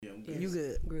Yes. You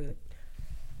good?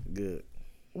 Good.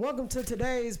 Welcome to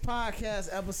today's podcast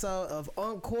episode of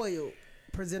UnCoiled,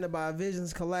 presented by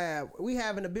Visions Collab. We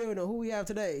have in the building, who we have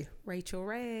today? Racheal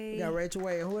Rae. We got Racheal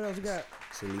Rae. Who else we got?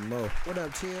 Chilly Mo. What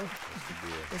up, Chill?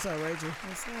 What's up, Rachel?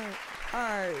 What's up? All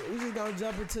right, we just gonna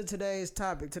jump into today's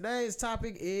topic. Today's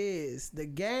topic is the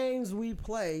games we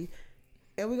play,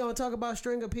 and we're gonna talk about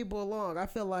stringing people along. I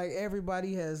feel like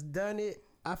everybody has done it.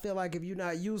 I feel like if you're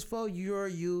not useful, you're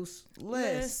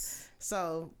useless.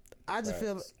 So I just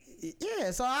feel,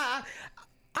 yeah. So I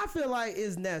feel like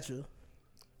it's natural.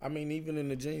 I mean, even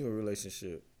in a genuine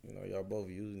relationship, you know, y'all both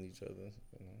using each other.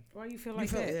 You know. Why you feel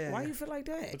like that? Yeah. Why you feel like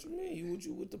that? What you mean? What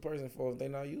you with the person for if they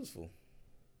not useful?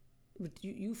 But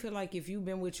you feel like if you've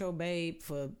been with your babe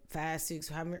for 5, 6,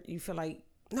 how many, you feel like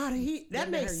That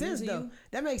makes sense though. You?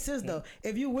 That makes sense though.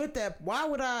 If you with that, why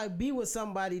would I be with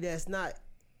somebody that's not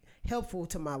helpful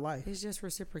to my life? It's just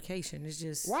reciprocation. It's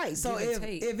just right. So give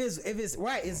if it's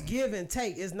right, it's give and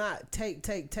take. It's not take.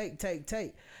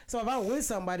 So if I'm with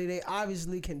somebody, they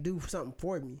obviously can do something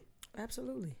for me.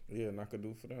 Absolutely. Yeah, and I could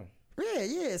do for them.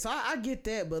 Yeah. So I get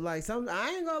that, but like I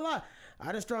ain't gonna lie,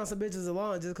 I just strung some bitches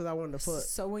along just because I wanted to fuck.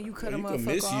 So when you cut a you can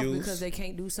motherfucker off misuse. because they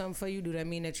can't do something for you, do that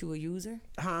mean that you a user?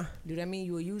 Huh? Do that mean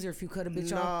you a user if you cut a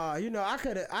bitch off? Nah, you know I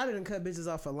didn't cut bitches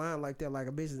off a line like that, like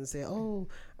a bitch and say, "Oh,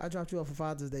 I dropped you off for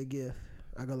Father's Day gift."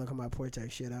 I go look at my porch,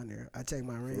 ain't shit on there. I take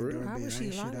my ring doorbell, Why would she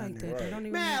ain't lie shit on like there. that? They don't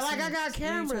even Man, make like I sense. got What are you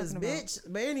cameras, talking about? bitch.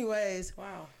 But anyways,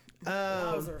 Wow.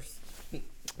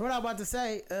 what I about to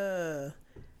say,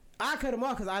 I cut them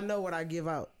off because I know what I give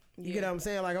out. You get what I'm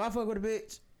saying? Like if I fuck with a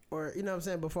bitch, or you know what I'm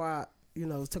saying, before I,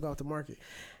 took off the market.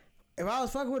 If I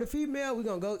was fucking with a female, we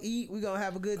gonna go eat, we gonna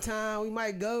have a good time. We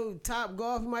might go top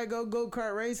golf, we might go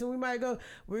kart racing,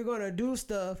 we're gonna do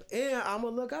stuff, and I'm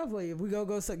gonna look out for you. If we go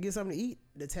get something to eat,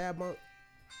 the tab bunk.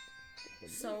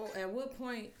 So at what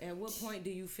point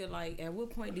do you feel like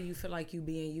you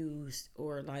being used,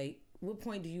 or like what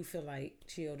point do you feel like,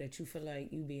 Chill, that you feel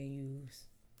like you being used?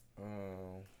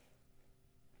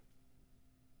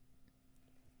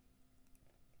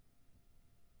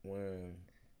 When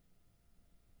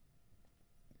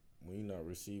you're not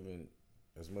receiving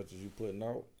as much as you putting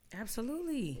out.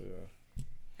 Absolutely. Yeah.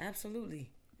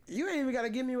 Absolutely. You ain't even gotta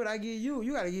give me what I give you.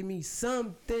 You gotta give me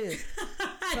something.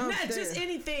 Not just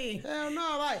anything. Hell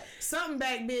no, like something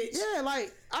back, bitch. Yeah,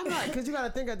 like I'm not, because you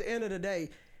gotta think at the end of the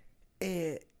day,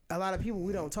 and a lot of people,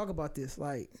 we don't talk about this.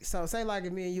 Like, so say like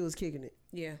if me and you was kicking it.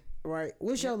 Yeah. Right.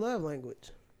 What's your love language?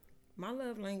 My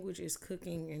love language is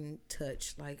cooking and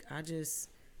touch. Like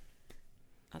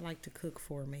I like to cook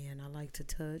for a man. I like to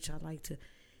touch. I like to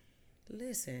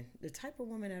listen. The type of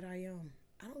woman that I am,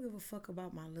 I don't give a fuck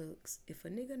about my looks. If a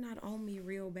nigga not on me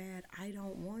real bad, I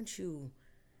don't want you.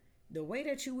 The way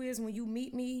that you is when you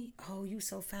meet me, oh, you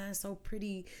so fine, so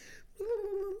pretty.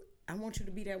 I want you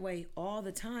to be that way all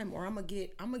the time, or I'm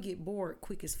gonna get bored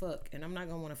quick as fuck, and I'm not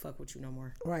gonna want to fuck with you no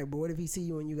more. Right, but what if he see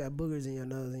you and you got boogers in your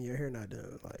nose and your hair not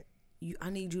done? Like, I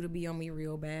need you to be on me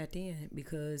real bad then,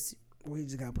 because we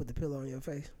just gotta put the pillow on your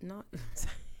face. No.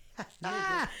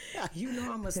 Nigga, you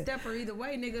know I'm a stepper either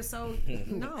way, nigga. So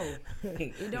no,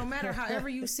 it don't matter. However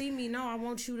you see me, no, I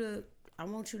want you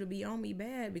to be on me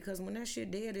bad, because when that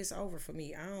shit dead, it's over for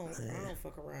me. I don't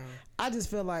fuck around. I just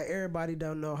feel like everybody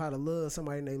don't know how to love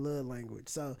somebody in their love language.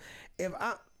 So if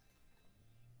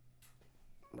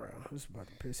bro, this is about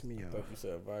to piss me off. I thought you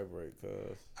said vibrate,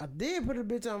 cuz. I did put a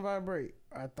bitch on vibrate.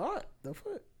 I thought the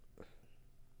foot.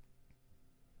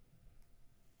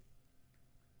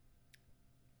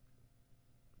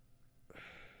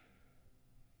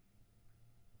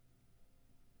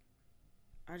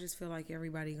 I just feel like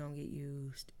everybody gonna get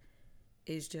used.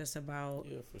 It's just about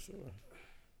for sure,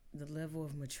 the level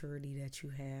of maturity that you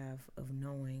have of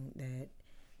knowing that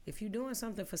if you're doing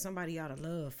something for somebody out of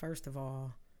love, first of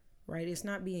all, right, it's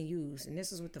not being used. And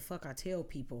this is what the fuck I tell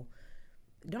people.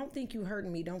 Don't think you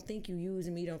hurting me. Don't think you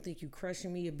using me. Don't think you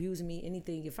crushing me, abusing me,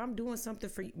 anything. If I'm doing something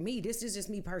for me, this is just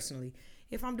me personally.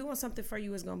 If I'm doing something for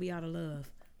you, it's gonna be out of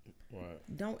love. Right.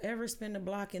 Don't ever spend a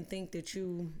block and think that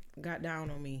you got down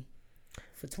on me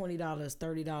for $20,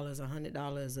 $30,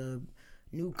 $100, a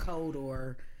new coat,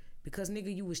 or because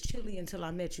nigga you was chilly until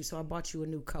I met you, so I bought you a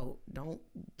new coat. Don't.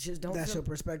 That's your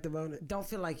perspective on it. Don't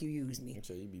feel like you used me.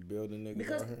 So you be building niggas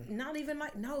because out here? Not even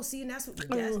like no. See, and that's what.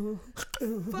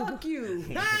 Fuck you.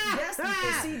 That's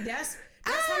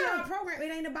how y'all program.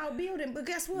 It ain't about building, but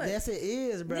guess what? Yes, it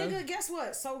is, bro. Nigga, guess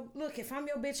what? So look, if I'm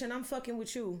your bitch and I'm fucking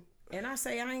with you, and I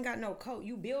say I ain't got no coat,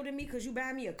 you building me because you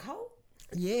buy me a coat?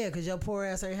 Yeah, because your poor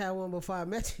ass ain't had one before I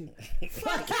met you.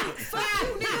 Fuck you,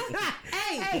 nigga.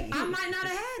 Hey, I might not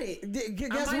have had it.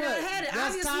 Guess I might what? not have had it.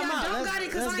 Obviously, I don't got it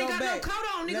because I ain't got no coat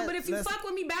on, nigga. But if you fuck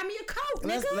with me, buy me a coat,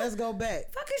 nigga. Let's go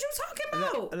back. Fuck is you talking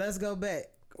about? Let's go back.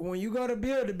 When you go to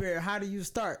Build-A-Bear, how do you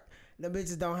start? The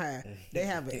bitches don't have. They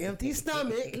have an empty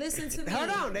stomach. Listen to me. Hold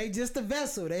on, they just a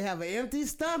vessel. They have an empty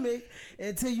stomach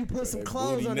until you put some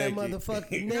clothes on that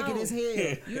motherfucker naked as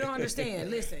hell. You don't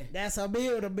understand. Listen. That's a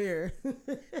Build-A-Bear.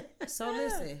 So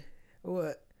listen.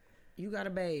 What? You got a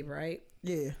babe, right?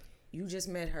 Yeah. You just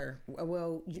met her.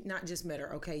 Well, you not just met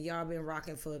her. Okay, y'all been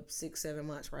rocking for 6-7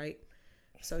 months, right?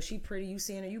 So she pretty. You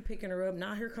seeing her. You picking her up.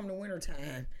 Now here come the winter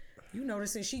time. You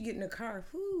noticing she get in the car,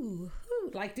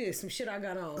 like this, some shit I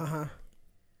got on.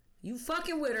 You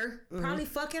fucking with her, probably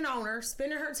fucking on her,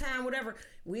 spending her time, whatever.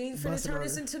 We ain't finna turn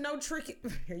this into no tricky.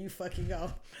 Here you fucking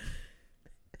go.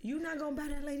 You not gonna buy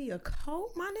that lady a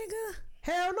coat, my nigga?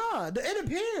 Hell no. It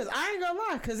depends. I ain't gonna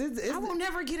lie, cause it's I will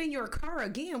never get in your car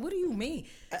again. What do you mean?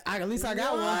 At least I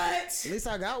got one. At least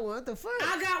I got one. What the fuck?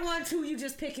 I got one too. You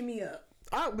just picking me up.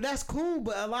 But that's cool,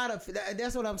 but a lot of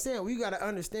that's what I'm saying. We gotta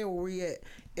understand where we at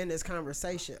in this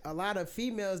conversation. A lot of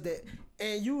females that,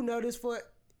 and you know this for,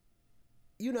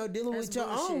 dealing with your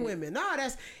own women. No,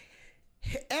 that's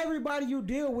everybody you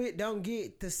deal with don't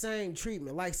get the same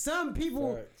treatment. Like some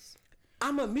people,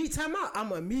 I'm gonna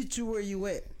meet you where you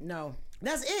at. No.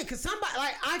 That's it, cause somebody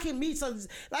like I can meet some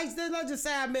like let's just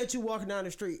say I met you walking down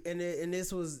the street and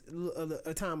this was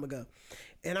a time ago,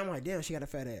 and I'm like, damn, she got a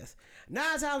fat ass.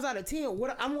 9 times out of 10, I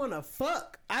want to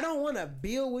fuck. I don't want to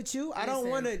build with you. I don't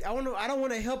want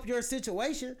to help your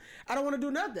situation. I don't want to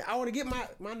do nothing. I want to get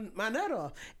my nut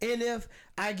off. And if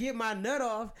I get my nut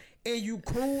off and you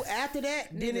cool after that,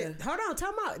 then hold on,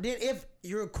 time out. Then if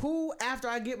you're cool after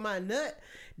I get my nut,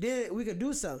 then we could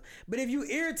do something. But if you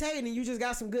irritating and you just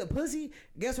got some good pussy,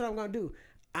 guess what I'm gonna do?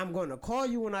 I'm gonna call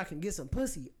you when I can get some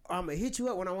pussy. Or I'm gonna hit you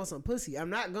up when I want some pussy. I'm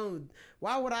not gonna.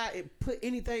 Why would I put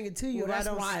anything into you? Well, that's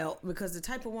wild. Because the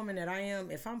type of woman that I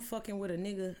am, if I'm fucking with a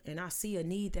nigga and I see a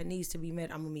need that needs to be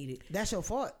met, I'm gonna meet it. That's your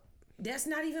fault. That's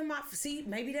not even my. See,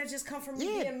 maybe that just come from me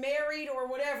being married or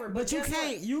whatever. But you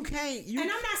can't. And I'm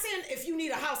not saying if you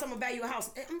need a house, I'm gonna buy you a house.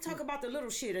 I'm talking about the little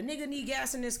shit. A nigga need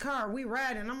gas in this car. We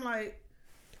riding. I'm like.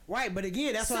 Right, but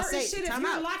again, that's what I say. Shit, if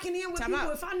you're locking in with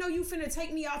people, if I know you finna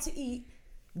take me out to eat.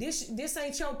 This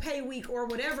ain't your pay week or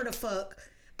whatever the fuck.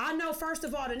 I know first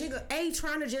of all the nigga A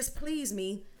trying to just please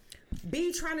me,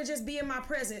 B trying to just be in my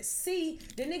presence, C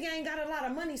the nigga ain't got a lot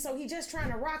of money so he just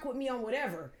trying to rock with me on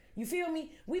whatever. You feel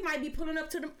me? We might be pulling up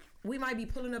to the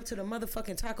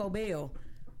motherfucking Taco Bell.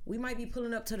 We might be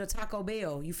pulling up to the Taco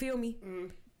Bell. You feel me?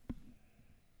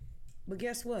 But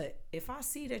guess what? If I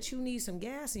see that you need some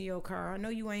gas in your car, I know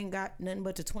you ain't got nothing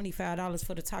but the $25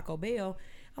 for the Taco Bell.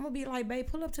 I'm gonna be like, babe,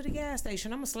 pull up to the gas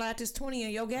station. I'm gonna slide this 20 in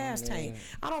your gas tank.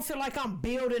 I don't feel like I'm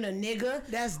building a nigga.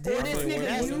 That's different. Or this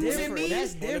nigga using me.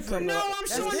 That's different. No, I'm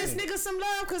showing this nigga some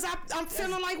love because I'm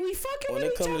feeling like we fucking with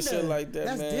each other. When it comes to shit like that,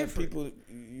 that's man, different. people,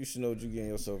 you should know what you getting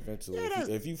yourself into.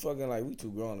 If you fucking like, we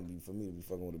too grown for me to be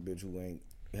fucking with a bitch who ain't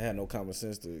had no common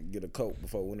sense to get a coat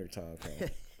before wintertime comes.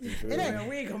 We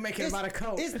ain't gonna make it about a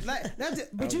coat. It's like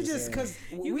but you just because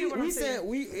we said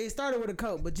it started with a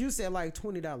coat, but you said like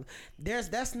 $20.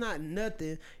 That's not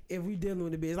nothing if we dealing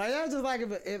with a bitch. Like that's just like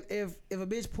if a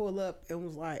bitch pull up and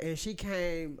was like, and she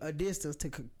came a distance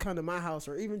to come to my house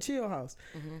or even Chill house.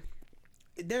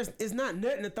 It's not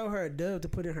nothing to throw her a dub to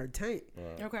put in her tank.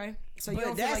 Right. Okay, so you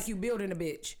don't feel like you building a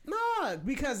bitch? No,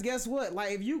 because guess what?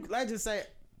 Like if you just say.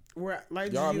 Where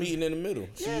like y'all meeting in the middle.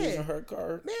 She using her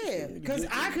car. Yeah, because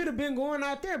I could have been going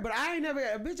out there, but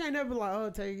a bitch ain't never been like, oh,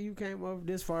 take you came over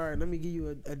this far and let me give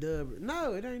you a dub.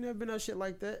 No, it ain't never been no shit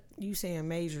like that. You saying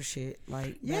major shit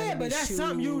like but that's shoes,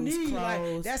 something you need.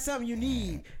 Clothes. Like that's something you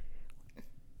need.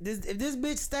 If this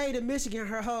bitch stayed in Michigan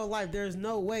her whole life, there's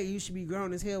no way you should be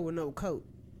grown as hell with no coat.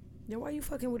 Then why you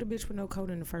fucking with a bitch with no coat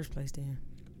in the first place? Then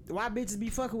why bitches be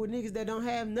fucking with niggas that don't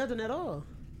have nothing at all?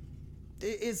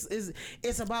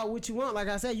 It's about what you want. Like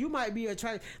I said, you might be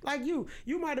attracted. Like you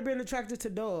might have been attracted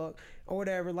to dog or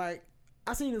whatever. Like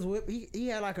I seen his whip. He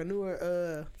had like a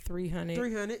newer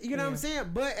 300. You know what I'm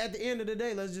saying? But at the end of the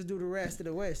day, let's just do the rest of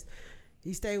the West.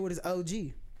 He stayed with his OG.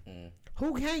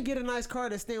 Who can't get a nice car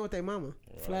that's staying with their mama?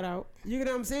 Right. Flat out. You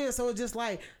know what I'm saying? So it's just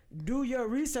like do your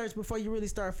research before you really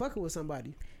start fucking with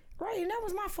somebody. Right, and that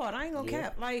was my fault. I ain't gonna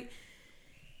cap. Like,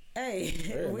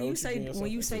 hey, when you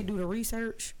say do the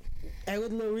research. Hey,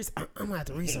 with a little research, I'm gonna have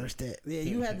to research that. Yeah,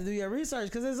 you have to do your research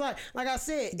because it's like I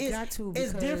said,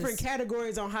 it's different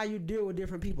categories on how you deal with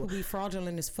different people. Be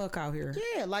fraudulent as fuck out here.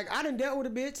 Yeah, like I done dealt with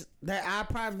a bitch that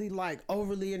I probably like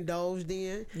overly indulged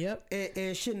in. Yep.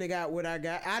 And shouldn't have got what I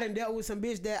got. I done dealt with some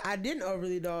bitch that I didn't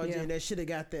overly indulge in that should have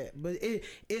got that. But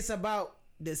it's about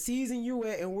the season you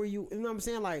at and where you know what I'm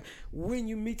saying? Like when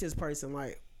you meet this person,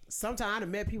 like sometimes I done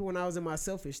met people when I was in my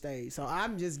selfish stage. So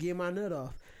I'm just getting my nut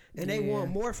off. And they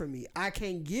want more from me. I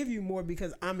can't give you more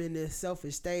because I'm in this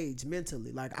selfish stage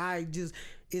mentally. Like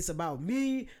it's about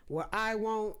me, what I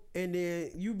want, and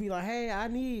then you be like, hey, I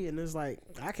need, and it's like,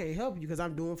 I can't help you because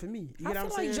I'm doing for me. You know what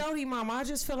I'm saying? I feel like Jody, mama, I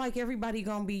just feel like everybody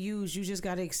gonna be used. You just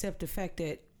gotta accept the fact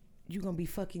that you gonna be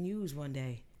fucking used one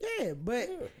day. Yeah, but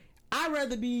I'd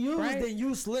rather be used than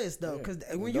useless though, because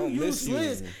when you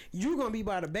useless, you gonna be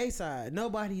by the Bayside.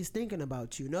 Nobody's thinking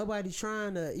about you. Nobody's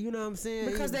trying to, you know what I'm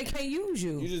saying? Because they can't use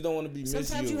you. You just don't want to be misused.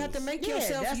 Sometimes you have to make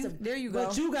yourself. There you go.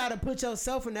 But you gotta put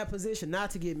yourself in that position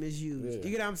not to get misused. Yeah.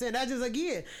 You get what I'm saying? That's just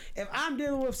again, if I'm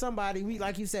dealing with somebody, we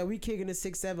like you said, we kicking it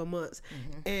 6-7 months,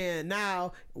 and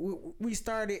now we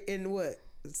started in what?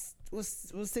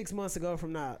 What's 6 months ago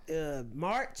from now?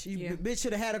 March. Bitch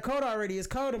should have had a coat already. It's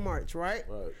cold in March, right?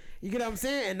 Right. You get what I'm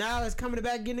saying? And now it's coming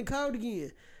back getting a coat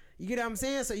again. You get what I'm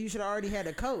saying? So you should have already had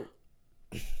a coat.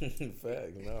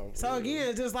 Fact, no. So again,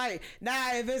 it's just like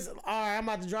now if it's all right, I'm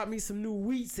about to drop me some new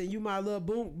wheats and you my little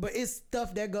boom, but it's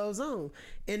stuff that goes on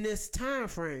in this time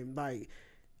frame. Like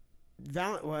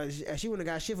she wouldn't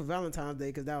have got shit for Valentine's Day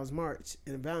because that was March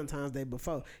and Valentine's Day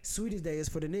before. Sweetest Day is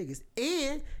for the niggas,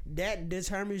 and that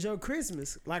determines your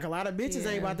Christmas. Like a lot of bitches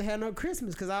ain't about to have no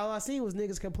Christmas because all I seen was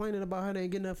niggas complaining about how they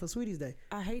ain't getting enough for Sweetest Day.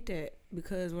 I hate that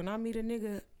because when I meet a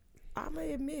nigga, I'ma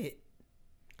admit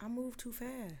I move too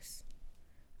fast.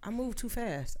 I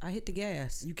hit the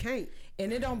gas. You can't,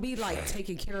 and it don't be like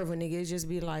taking care of a nigga. It just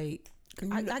be like.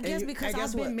 I guess because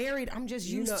I've been married, I'm just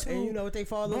used to. And you know what they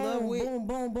fall in love with? Boom,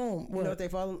 boom, boom. You know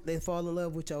what they fall in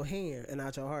love with your hand and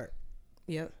not your heart.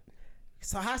 Yep.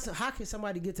 So how can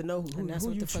somebody get to know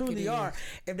who you truly are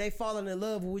if they falling in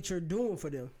love with what you're doing for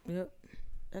them? Yep.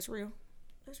 That's real.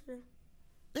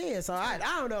 Yeah, so I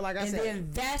don't know. Like I said, and then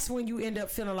that's when you end up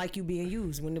feeling like you being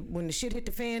used. When the shit hit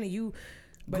the fan and you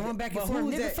going back and forth,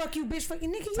 nigga, fuck you, bitch, fuck you,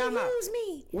 nigga, you use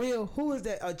me. Will, who is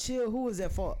that? Chill, who is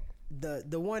that for?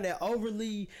 The one that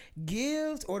overly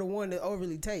gives or the one that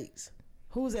overly takes?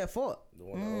 Who's that for? The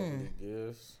one that overly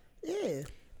gives. Yeah.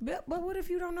 But what if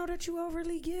you don't know that you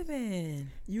overly giving?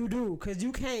 You do, cause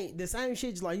you can't. The same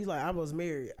shit. Like you like I was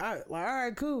married. All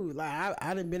right, cool. Like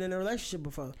I done been in a relationship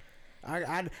before.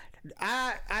 I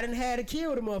didn't had a kid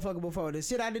with a motherfucker before. The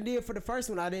shit I did for the first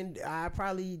one, I did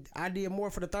more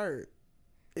for the third.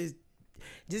 It's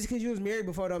just because you was married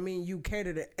before don't mean you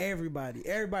cater to everybody.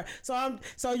 So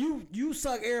you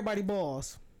suck everybody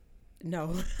balls.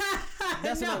 No.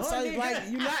 That's what I'm saying. Like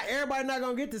everybody not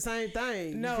gonna get the same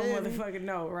thing. No, motherfucker,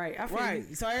 no. Right. I feel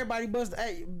you. So everybody bust.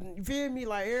 Hey, you feel me?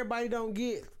 Like everybody don't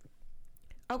get.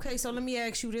 Okay, so let me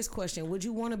ask you this question: would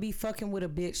you want to be fucking with a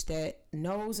bitch that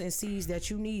knows and sees that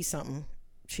you need something?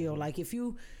 Chill. Like if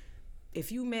you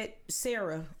met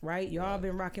Sarah, right? Y'all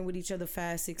been rocking with each other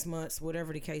 5-6 months,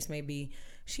 whatever the case may be.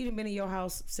 She done been in your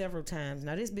house several times.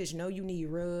 Now this bitch know you need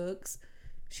rugs.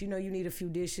 She know you need a few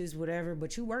dishes, whatever.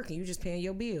 But you working, you just paying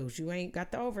your bills. You ain't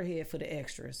got the overhead for the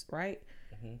extras, right?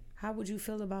 Mm-hmm. How would you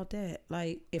feel about that?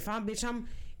 Like if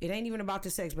it ain't even about the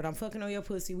sex, but I'm fucking on your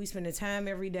pussy. We spending time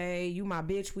every day. You my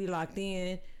bitch. We locked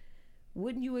in.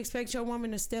 Wouldn't you expect your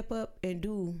woman to step up and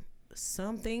do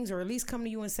some things, or at least come to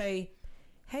you and say,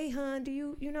 hey, hun, do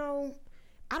you know,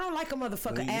 I don't like a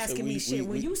motherfucker asking me shit.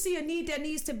 When you see a need that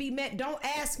needs to be met, don't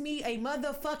ask me a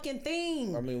motherfucking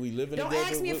thing. I mean, we live in Don't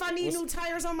ask me if I need new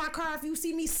tires on my car. If you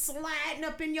see me sliding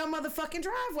up in your motherfucking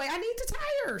driveway, I need the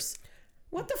tires.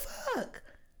 What the fuck?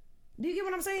 Do you get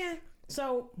what I'm saying?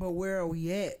 So, but where are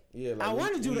we at? Yeah, like I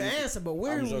wanted you to answer, but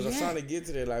where are we at? I was trying to get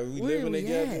to that. Like, we living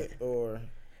together or?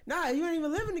 Nah, you ain't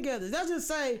even living together. Let's just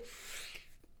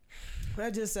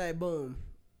say, boom.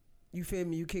 You feel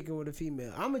me? You kicking with a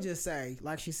female. I'ma just say,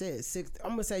 like she said,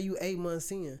 I'm gonna say you 8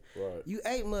 months in. Right. You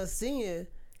 8 months in.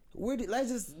 Let's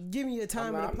just give me a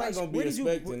time and a place. I'm not gonna be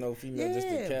expecting no female just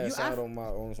to cash out on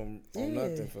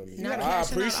nothing for me. I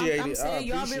appreciate it. I'm saying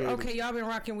y'all been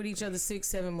rocking with each other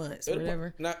 6-7 months,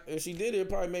 whatever. Now, if she did it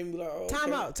probably made me like, oh, okay.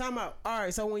 Time out. All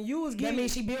right, so when you was getting, that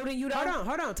means she building you though.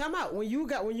 Hold on. Time out. When you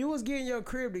was getting your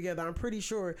crib together, I'm pretty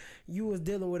sure you was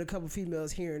dealing with a couple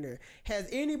females here and there. Has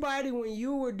anybody, when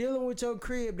you were dealing with your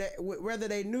crib, that whether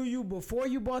they knew you before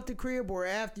you bought the crib or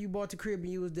after you bought the crib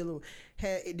and you was dealing with,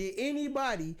 did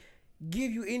anybody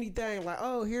give you anything like,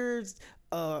 oh, here's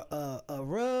a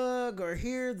rug, or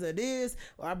here's the this,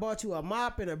 or I bought you a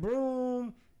mop and a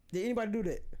broom. Did anybody do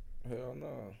that? Hell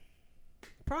no.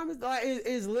 Promise, like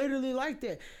it's literally like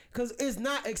that, cause it's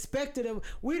not expected of.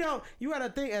 We don't. You gotta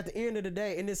think at the end of the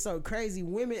day, and it's so crazy.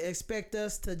 Women expect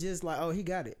us to just like, oh, he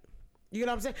got it. You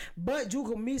know what I'm saying? But you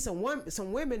can meet some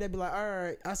women that be like, all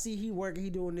right, I see he working, he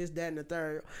doing this, that, and the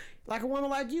third. Like a woman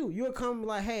like you'll come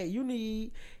like,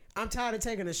 hey, I'm tired of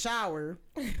taking a shower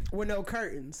with no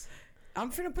curtains. I'm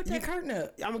finna put that curtain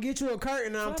up. I'm gonna get you a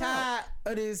curtain. I'm tired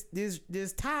of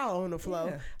this towel on the floor.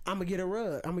 Yeah. I'm gonna get a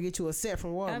rug. I'm gonna get you a set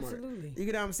from Walmart. Absolutely. You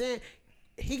get what I'm saying?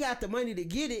 He got the money to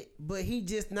get it, but he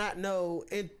just not no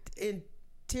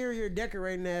interior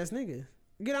decorating ass nigga.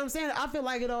 You get what I'm saying? I feel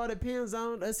like it all depends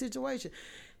on a situation.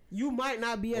 You might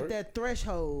not be at that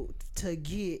threshold to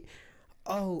get,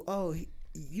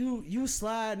 you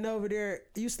sliding over there,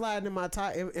 you sliding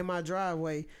in my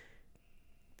driveway.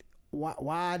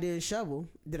 Why I didn't shovel?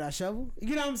 Did I shovel?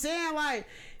 You know what I'm saying? Like,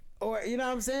 or you know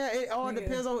what I'm saying? It all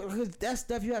depends on, because that's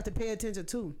stuff you have to pay attention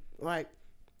to. Like,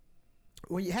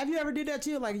 have you ever did that to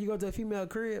you? Like, you go to a female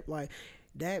crib, like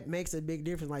that makes a big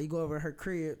difference. Like, you go over her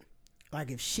crib, like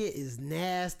if shit is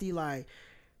nasty, like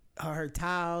her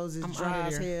towels is dry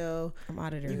as hell. I'm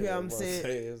out of there. You get what I'm saying?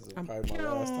 It's probably my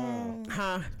last time.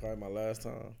 Huh? It's probably my last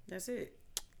time. That's it.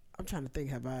 I'm trying to think.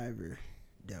 Have I ever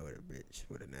dealt with a bitch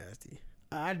with a nasty?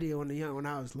 I did when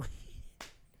I was like,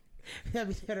 let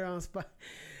me set her on spot.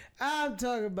 I'm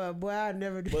talking about, boy, I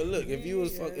never did. But look, if you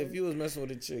was messing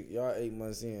with a chick, y'all 8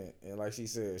 months in, and like she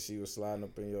said, she was sliding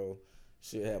up in your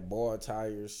shit, had bar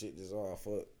tires, shit just all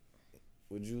fuck.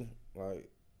 Would you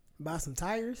like buy some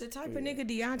tires? The type of nigga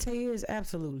Deontay is,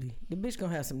 absolutely. The bitch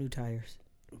gonna have some new tires.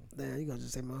 Damn, you gonna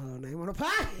just say my whole name on the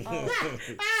pot?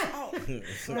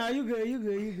 No, you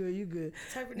good.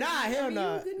 Nah, hell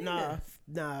no.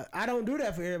 Nah, I don't do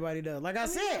that for everybody though. Like I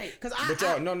said, cause but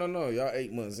y'all, no, y'all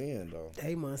 8 months in though.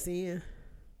 8 months in.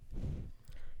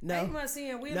 No. 8 months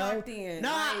in, we locked in.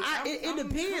 No, it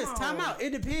depends. Time out.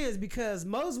 It depends, because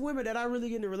most women that I really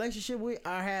get in a relationship with,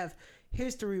 I have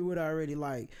history with already.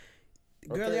 Like,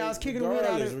 girl, I was kicking the wood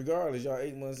out of. Regardless, y'all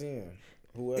 8 months in.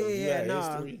 Whoever you had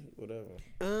history, whatever.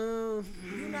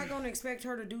 You're not gonna expect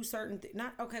her to do certain things.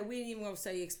 Not okay. We ain't even gonna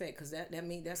say expect, because that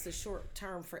means that's the short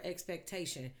term for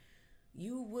expectation.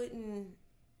 You wouldn't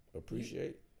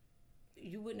appreciate.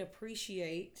 You wouldn't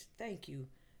appreciate. Thank you.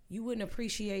 You wouldn't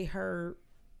appreciate her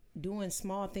doing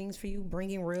small things for you,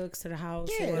 bringing rugs to the house.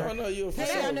 Yeah, I know you.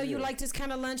 Hey, I know you like this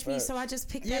kind of lunch meat, so I just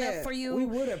picked that up for you. We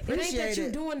would appreciate it. It ain't that you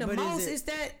doing the most. It's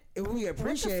that we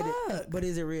appreciate it, but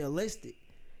is it realistic?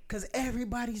 Because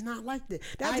everybody's not like that.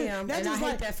 I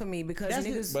hate that for me, because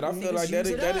niggas. But I feel like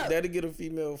that'll get a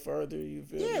female further. You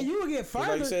feel? Yeah, you will get further.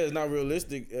 Like you said, it's not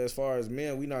realistic as far as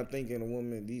men. We not thinking a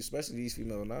woman, especially these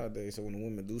females nowadays. So when a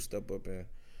woman do step up and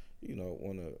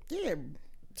want to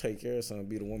take care of something,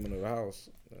 be the woman of the house.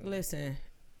 Listen,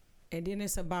 and then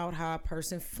it's about how a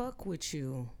person fuck with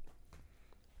you.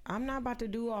 I'm not about to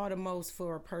do all the most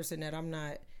for a person that I'm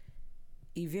not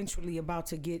eventually about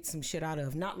to get some shit out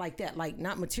of. Not like that, like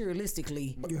not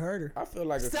materialistically. You heard her. I feel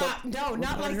like no,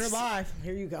 not like her live.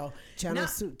 Here you go. Channel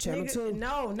 2.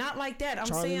 No, not like that. I'm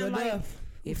Charlie saying LaDuff. like,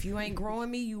 if you ain't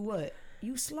growing me, you what?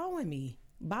 You slowing me.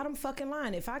 Bottom fucking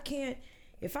line. If I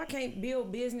can't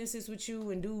build businesses with you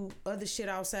and do other shit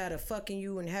outside of fucking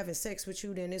you and having sex with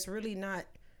you, then it's really not.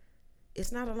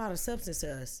 It's not a lot of substance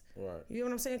to us. Right. You know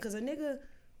what I'm saying? Because a nigga,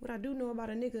 what I do know about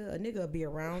a nigga will be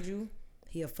around you.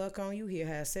 He'll fuck on you. He'll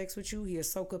have sex with you. He'll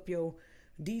soak up your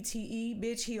DTE,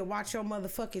 bitch. He'll watch your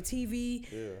motherfucking TV.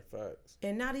 Yeah, facts.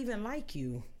 And not even like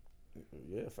you.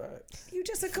 Yeah, facts. You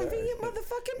just a convenient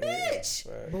motherfucking bitch.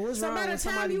 Yeah, but what's so wrong by the with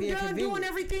time somebody you being done convenient? doing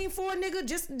everything for a nigga,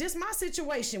 just my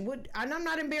situation. And I'm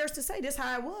not embarrassed to say this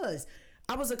how it was.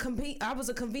 I was a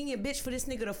convenient bitch for this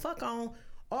nigga to fuck on.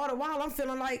 All the while I'm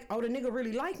feeling like, oh, the nigga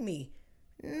really like me.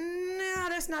 Nah,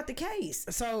 that's not the case.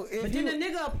 So but then the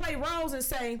nigga will play roles and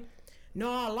say, no,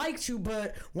 I liked you,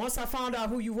 but once I found out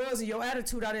who you was and your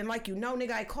attitude, I didn't like you. No,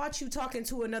 nigga, I caught you talking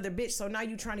to another bitch, so now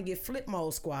you trying to get flip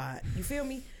mode squad. You feel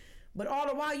me? But all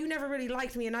the while, you never really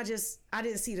liked me, and I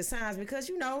didn't see the signs, because,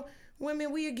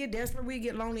 women, we get desperate, we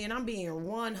get lonely, and I'm being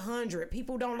 100.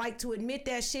 People don't like to admit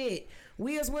that shit.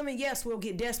 We as women, yes, we'll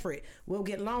get desperate. We'll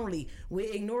get lonely. We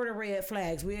ignore the red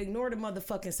flags. We ignore the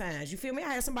motherfucking signs. You feel me?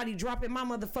 I had somebody drop in my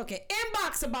motherfucking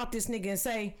inbox about this nigga and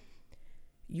say,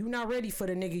 you not ready for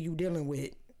the nigga you dealing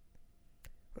with.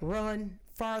 Run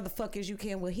far the fuck as you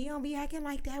can. Well, he don't be acting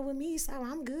like that with me, so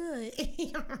I'm good.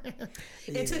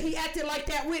 Until he acted like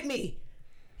that with me.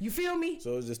 You feel me?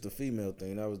 So it's just a female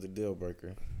thing. That was the deal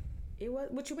breaker. It was.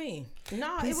 What you mean?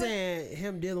 No, he's saying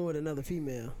him dealing with another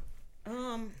female.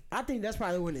 I think that's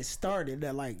probably when it started.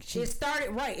 That like it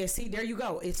started right, and see, there you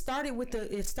go. It started with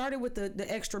the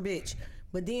extra bitch,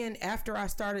 but then after I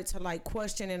started to like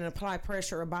question and apply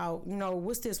pressure about, you know,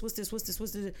 what's this,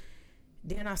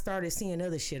 then I started seeing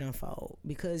other shit unfold,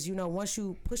 because you know, once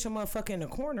you push a motherfucker in the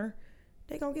corner,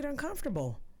 they gonna get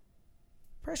uncomfortable.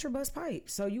 Pressure bust pipe.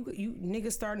 So you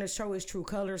niggas starting to show his true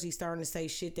colors. He's starting to say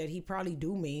shit that he probably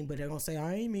do mean, but they're gonna say,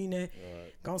 I ain't mean that.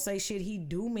 Right. Gonna say shit he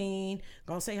do mean.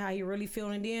 Gonna say how he really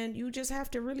feel, and then you just have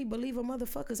to really believe a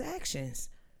motherfucker's actions.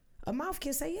 A mouth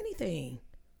can say anything,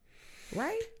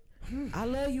 right? I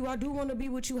love you. I do want to be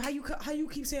with you. How you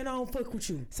keep saying I don't fuck with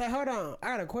you? Say, hold on. I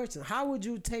got a question. How would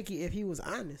you take it if he was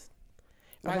honest?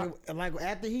 Like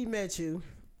after he met you,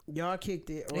 y'all kicked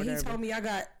it, or and whatever. He told me I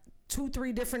got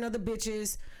 2-3 different other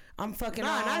bitches. I'm fucking.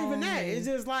 Nah, not even that. It's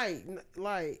just like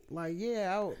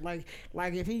yeah,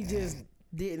 like if he just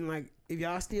didn't, like, if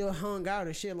y'all still hung out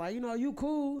and shit, like, you know, you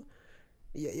cool.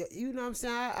 Yeah, you know what I'm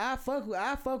saying? I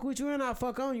fuck with you and I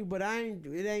fuck on you, but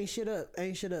it ain't shit up.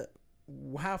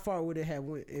 How far would it have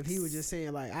went if he was just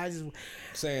saying, like, I just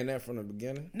saying that from the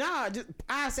beginning? Nah, just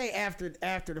I say after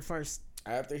the first.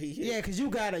 After he hit. Yeah, cause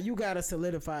you gotta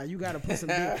solidify. You gotta put some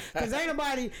dick. Cause ain't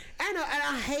nobody. I know, and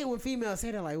I hate when females say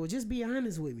that. Like, well, just be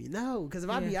honest with me. No, cause if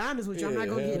I be honest with you, I'm not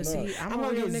gonna get. See, I'm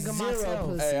gonna get nigga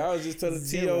myself. Hey, I was just telling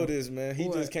T.O. this, man. He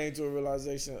just came to a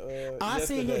realization. I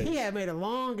seen him. He had made a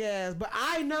long ass, but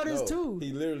I know this too.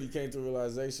 He literally came to a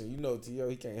realization. You know, T.O.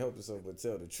 he can't help himself but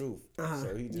tell the truth.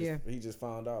 So he just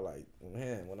found out, like,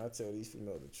 man, when I tell these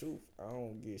females the truth, I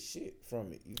don't get shit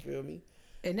from it. You feel me?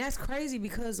 And that's crazy,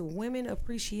 because women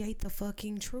appreciate the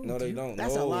fucking truth. No, they don't.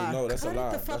 That's a lie. No, that's a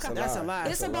lie. That's a lie.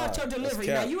 It's about your delivery.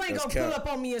 Now, you ain't gonna pull up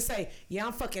on me and say, yeah,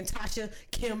 I'm fucking Tasha,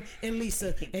 Kim, and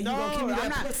Lisa, and you gonna give me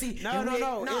that pussy.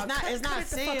 No. It's not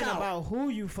saying about who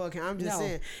you fucking. I'm just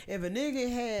saying, if a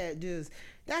nigga had just...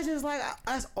 That's just like,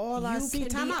 that's all I see.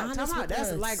 Time out.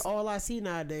 That's like all I see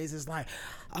nowadays. It's like,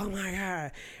 oh my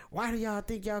God, why do y'all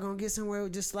think y'all gonna get somewhere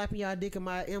with just slapping y'all dick in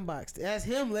my inbox? That's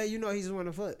him letting you know he just want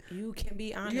to fuck. You can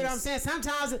be honest. You know what I'm saying?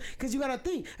 Sometimes, because you gotta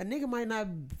think, a nigga might not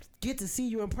get to see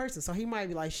you in person, so he might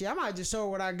be like, shit, I might just show her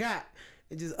what I got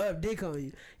and just up dick on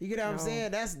you. You get what I'm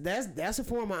saying? That's a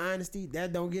form of honesty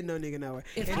that don't get no nigga nowhere.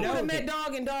 If I would have met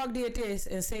Dog and Dog did this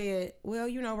and said, well,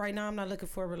 you know, right now I'm not looking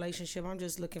for a relationship. I'm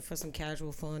just looking for some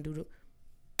casual fun.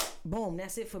 Boom,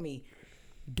 that's it for me.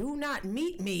 Do not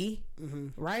meet me,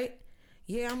 right?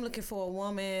 Yeah, I'm looking for a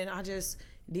woman.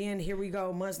 Then here we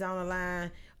go, months down the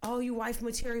line. Oh, you wife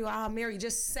material, I'll marry.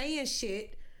 Just saying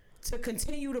shit to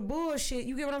continue the bullshit.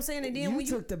 You get what I'm saying? And then when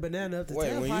you took the banana up the tailpipe.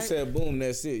 Wait, when you said boom,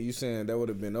 that's it. You saying that would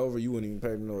have been over? You wouldn't even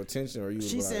pay no attention, or you?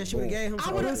 She said she would have gave him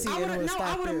some pussy.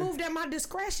 I would have moved at my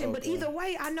discretion. Okay. But either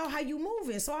way, I know how you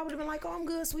moving, so I would have been like, "Oh, I'm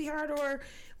good, sweetheart," or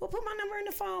 "Well, put my number in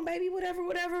the phone, baby." Whatever.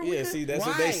 Yeah, see, that's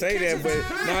what they say that, but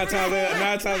nine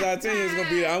times out of 10, it's gonna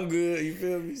be, "I'm good." You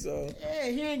feel me? So yeah,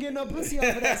 he ain't getting no pussy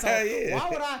off of that. So why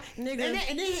would I, nigga?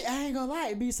 And then I ain't gonna lie,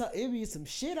 it be some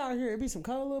shit out here. It be some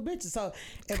cold little bitches. So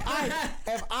if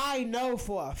I know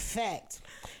for a fact,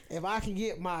 if I can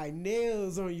get my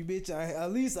nails on you, bitch, or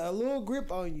at least a little grip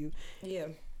on you, yeah,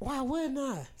 why wouldn't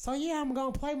I? So yeah, I'm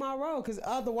gonna play my role, because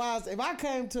otherwise, if I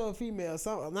came to a female,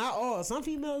 some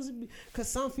females, because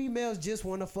some females just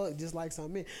want to fuck just like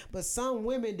some men, but some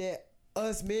women that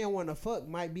us men want to fuck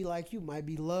might be like you, might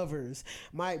be lovers,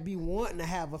 might be wanting to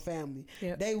have a family.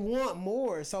 Yep. They want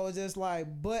more, so it's just like,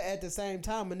 but at the same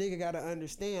time, a nigga gotta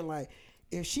understand, like,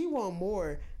 if she want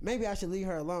more, maybe I should leave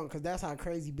her alone, because that's how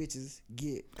crazy bitches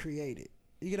get created.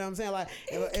 You get what I'm saying? Like,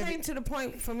 it came to the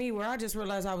point for me where I just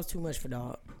realized I was too much for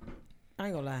Dog. I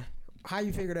ain't gonna lie. How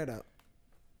you figure that out?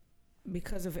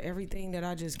 Because of everything that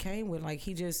I just came with. Like,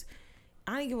 I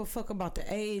didn't give a fuck about the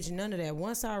age, none of that.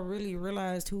 Once I really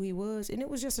realized who he was, and it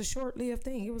was just a short-lived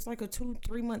thing. It was like a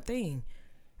 2-3 month thing.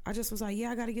 I just was like,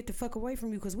 yeah, I gotta get the fuck away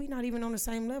from you, because we not even on the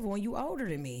same level, and you older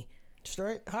than me.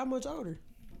 Straight? How much older?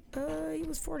 He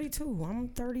was 42. I'm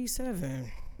 37.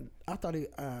 I thought I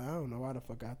don't know why the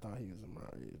fuck I thought he was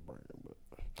around his brain,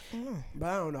 but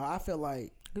I don't know. I feel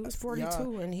like he was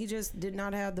 42, and he just did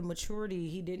not have the maturity.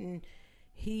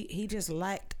 He just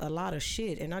lacked a lot of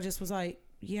shit, and I just was like,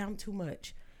 yeah, I'm too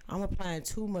much. I'm applying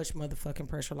too much motherfucking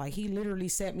pressure. Like, he literally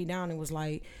sat me down and was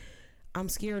like, I'm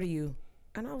scared of you.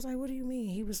 And I was like, what do you mean?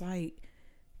 He was like,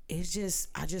 I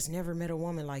just never met a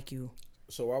woman like you.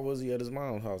 So why was he at his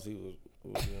mom's house?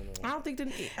 I don't think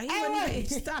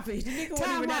stop it. The nigga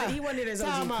wasn't at his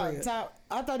OG crib.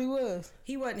 I thought he was.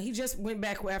 He wasn't. He just went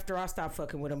back after I stopped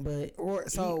fucking with him. But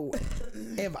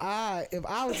if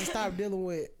I was to stop dealing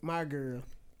with my girl,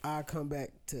 I'd come back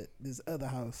to this other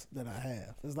house that I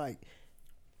have. It's like,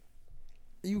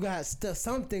 you got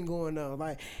something going on.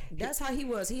 Like that's how he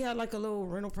was. He had like a little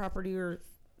rental property or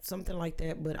something like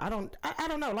that. But I don't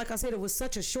know. Like I said, it was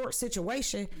such a short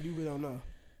situation. You don't know.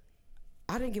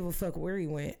 I didn't give a fuck where he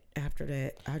went after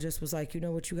that. I just was like, you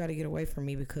know what, you got to get away from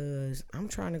me because I'm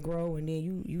trying to grow, and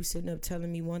then you sitting up telling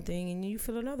me one thing and you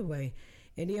feel another way.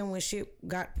 And then when shit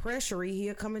got pressury,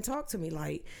 he'll come and talk to me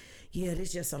like, yeah,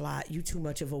 this just a lot. You too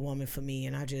much of a woman for me,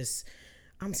 and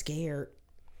I'm scared.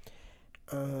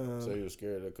 So you're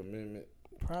scared of commitment?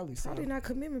 Probably so. Probably not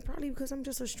commitment. Probably because I'm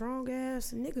just a strong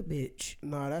ass nigga bitch.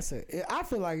 No, that's it. I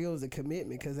feel like it was a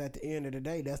commitment because at the end of the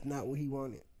day, that's not what he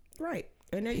wanted. Right.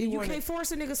 And then you can't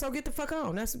force a nigga, so get the fuck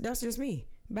on. That's just me.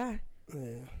 Bye.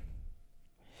 Yeah.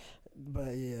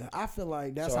 But yeah, I feel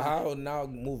like that's so how now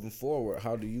moving forward,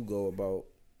 how do you go about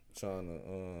trying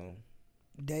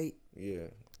to date? Yeah.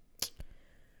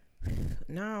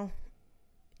 Now,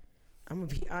 I'm gonna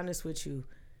be honest with you.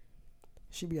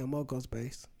 She be on Moco's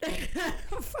base.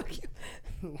 Fuck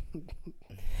you.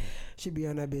 She be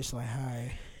on that bitch like,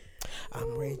 hi, I'm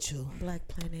Racheal. Black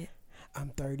Planet. I'm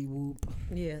 30 whoop.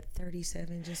 Yeah,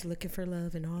 37, just looking for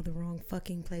love in all the wrong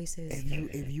fucking places.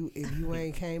 If you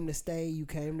ain't came to stay, you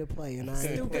came to play, and I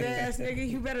ain't stupid ass nigga.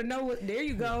 You better know what. There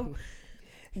you go.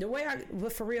 The way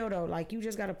but for real though, like you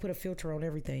just gotta put a filter on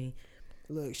everything.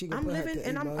 Look, she. I'm living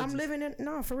and I'm living in.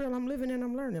 No, for real, I'm living and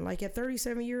I'm learning. Like at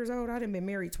 37 years old, I done been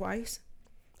married twice.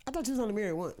 I thought you was only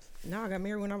married once. No, I got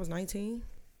married when I was 19.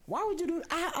 Why would you do?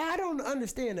 I don't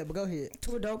understand that, but go ahead.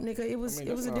 To a dope nigga, it was a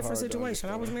different situation.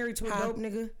 I was married to a dope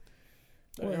nigga.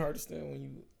 It's hard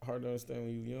to understand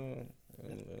when you young.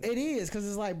 It is, because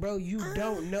it's like, bro, you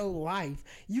don't know life.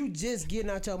 You just getting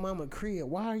out your mama crib.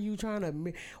 Why are you trying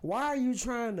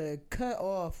to cut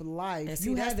off life? And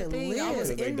see, you that's haven't the thing. lived. I was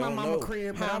in my mama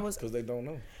crib, but because they don't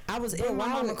know. I was in my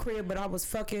mama crib, but I was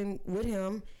fucking with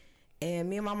him. And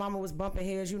me and my mama was bumping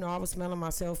heads. You know, I was smelling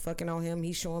myself, fucking on him.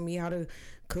 He showing me how to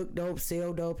cook dope,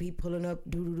 sell dope. He pulling up,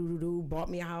 bought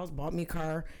me a house, bought me a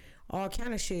car, all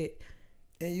kind of shit.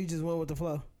 And you just went with the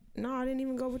flow? No, I didn't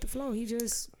even go with the flow.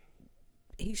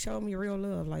 He showed me real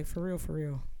love, like for real, for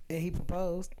real. And he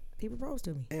proposed? He proposed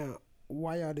to me. And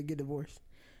why y'all did get divorced?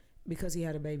 Because he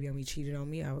had a baby on me, cheated on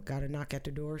me. I got a knock at the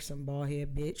door, some bald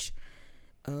head bitch.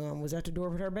 Was at the door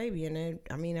with her baby, and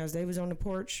then as they was on the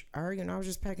porch arguing, I was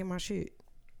just packing my shit.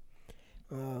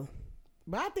 But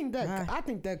I think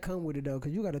that come with it though,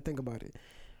 because you got to think about it.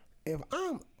 If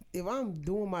I'm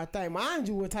doing my thing, mind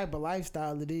you, what type of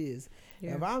lifestyle it is.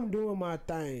 Yeah. If I'm doing my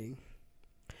thing,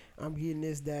 I'm getting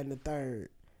this, that, and the third.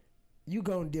 You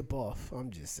gonna dip off. I'm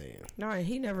just saying. No,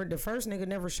 the first nigga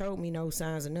never showed me no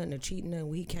signs of nothing of cheating.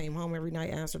 Nothing. He came home every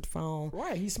night, answered the phone.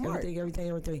 Right, he's smart.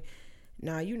 Everything.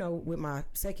 Now, with my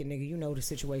second nigga, the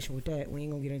situation with that. We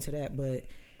ain't gonna get into that, but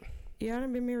yeah, I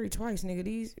done been married twice,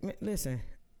 nigga. Listen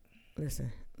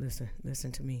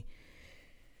to me.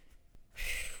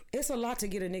 It's a lot to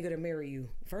get a nigga to marry you.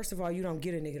 First of all, you don't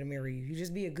get a nigga to marry you. You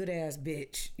just be a good ass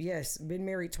bitch. Yes, been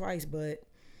married twice, but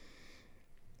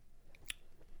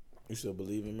you still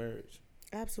believe in marriage?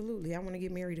 Absolutely. I want to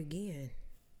get married again.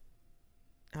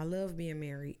 I love being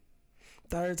married.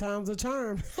 Third time's a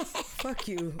charm. Fuck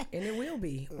you. And it will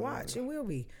be. Watch, it will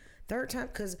be. Third time,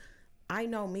 because I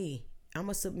know me. I'm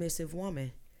a submissive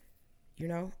woman.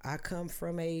 I come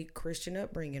from a Christian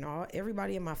upbringing.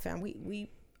 Everybody in my family, we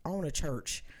own a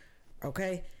church.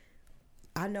 Okay?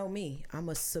 I know me. I'm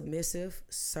a submissive,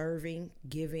 serving,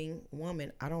 giving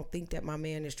woman. I don't think that my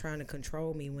man is trying to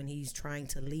control me when he's trying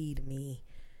to lead me.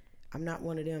 I'm not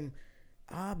one of them,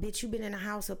 bitch, you been in the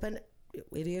house up and...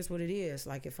 It is what it is.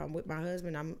 Like if I'm with my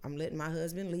husband, I'm letting my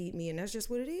husband lead me, and that's just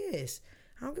what it is.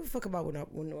 I don't give a fuck about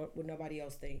what nobody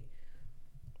else think.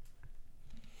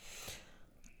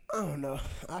 I don't know.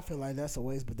 I feel like that's a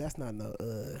waste, but that's not no.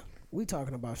 We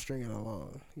talking about stringing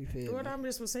along. You feel? What I'm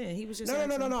just was saying. He was just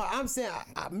no. I'm saying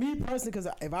me personally, because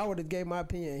if I would have gave my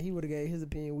opinion, he would have gave his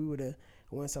opinion. We would have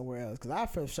went somewhere else. Because I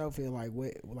for sure feel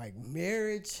like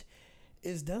marriage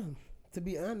is dumb. To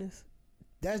be honest.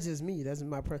 That's just me. That's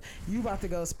my person. You about to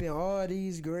go spend all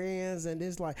these grands and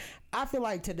it's like I feel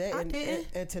like today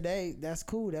and today that's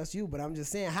cool. That's you. But I'm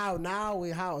just saying how now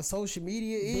with how social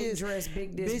media is. Big dress,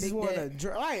 big this, bitches big want to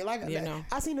that. Like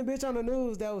I seen a bitch on the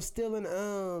news that was stealing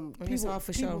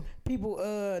people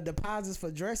deposits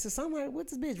for dresses. So I'm like,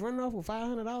 what's this bitch running off with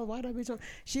 $500? Why that bitch on?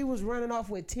 She was running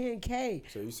off with $10K.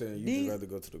 So you saying you just rather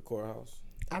go to the courthouse?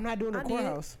 I'm not doing the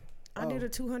courthouse. I did a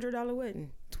 $200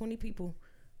 wedding. 20 people.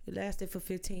 It lasted for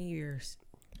 15 years.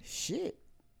 Shit.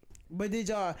 But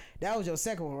that was your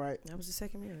second one, right? That was the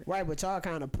second marriage. Right, but y'all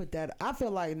kind of put that, I feel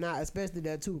like especially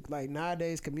that too, like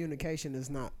nowadays communication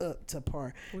is not up to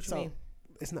par. What you mean?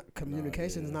 it's not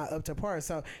communication is not up to par.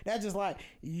 So that's just like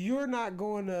you're not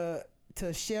going to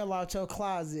shell out your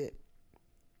closet.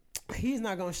 He's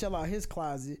not going to shell out his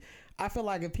closet. I feel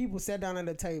like if people sat down at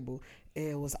a table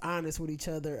and was honest with each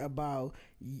other about,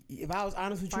 if I was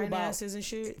honest with finances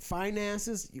you about and shit,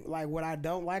 finances, like what I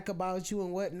don't like about you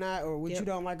and whatnot, or what you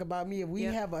don't like about me, if we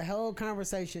have a whole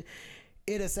conversation,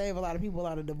 it'll save a lot of people a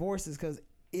lot of divorces, because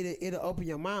it'll open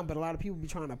your mind. But a lot of people be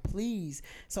trying to please.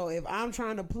 So if I'm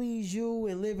trying to please you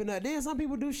and living up, then some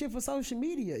people do shit for social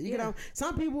media. You know,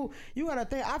 some people, you gotta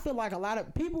think. I feel like a lot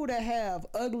of people that have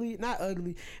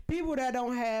people that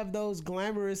don't have those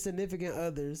glamorous significant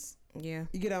others. Yeah,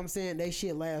 you get what I'm saying? They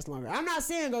shit last longer. I'm not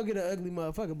saying go get an ugly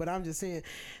motherfucker, but I'm just saying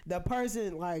the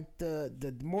person, like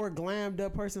the more glammed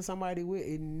up person somebody with,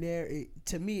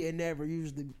 to me it never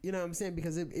usually, you know what I'm saying,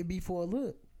 because it be for a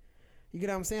look. You get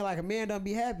what I'm saying? Like a man don't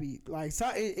be happy. Like so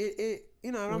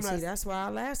you know. Well, that's why I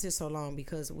lasted so long,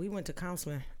 because we went to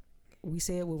counseling. We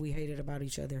said what we hated about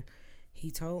each other.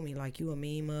 He told me, like, you a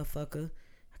mean motherfucker.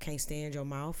 I can't stand your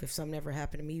mouth. If something ever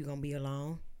happened to me, you gonna be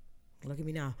alone. Look at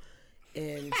me now.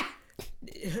 And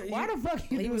why the fuck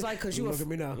he was like, cause you look at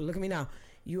me now. Look at me now.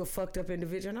 You a fucked up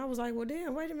individual. And I was like, well,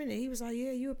 damn, wait a minute. He was like,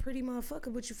 yeah, you a pretty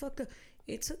motherfucker, but you fucked up.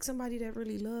 It took somebody that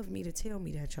really loved me to tell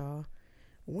me that, y'all.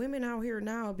 Women out here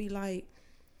now be like,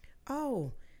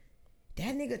 oh,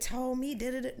 that nigga told me,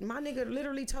 my nigga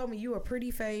literally told me you a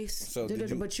pretty face,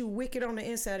 but you wicked on the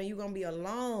inside and you gonna be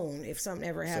alone if something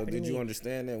ever happened to me. So did you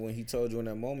understand that when he told you in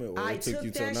that moment, or I it took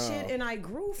you till now? that shit and I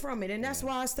grew from it, and that's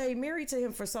why I stayed married to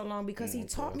him for so long, because he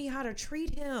taught me how to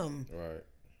treat him. Right.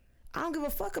 I don't give a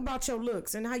fuck about your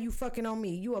looks and how you fucking on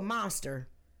me. You a monster,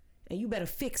 and you better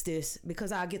fix this,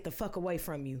 because I'll get the fuck away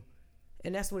from you.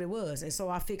 And that's what it was. And so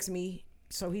I fixed me,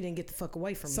 so he didn't get the fuck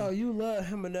away from me. So you love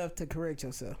him enough to correct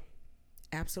yourself?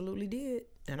 Absolutely did.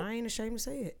 And I ain't ashamed to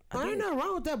say it. I ain't nothing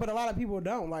wrong with that, but a lot of people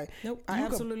don't. Like, nope, I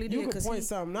absolutely did. You could point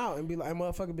something out and be like,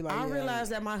 motherfucker be like, I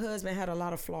realized that my husband had a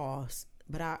lot of flaws,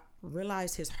 but I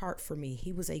realized his heart for me.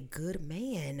 He was a good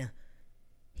man.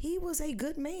 He was a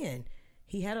good man.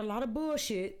 He had a lot of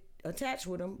bullshit attached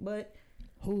with him, but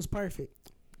who's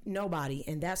perfect? Nobody.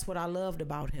 And that's what I loved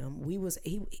about him.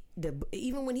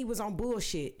 Even when he was on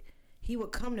bullshit, he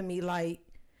would come to me like,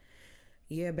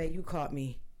 yeah, babe, you caught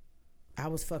me. I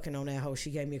was fucking on that hoe.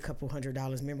 She gave me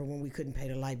 $200. Remember when we couldn't pay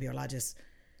the light bill? I just,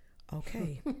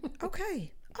 okay. We'll get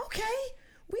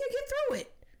through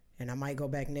it. And I might go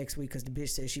back next week because the bitch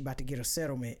said she about to get a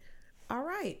settlement. All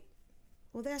right.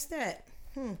 Well, that's that.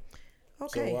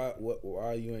 Okay. So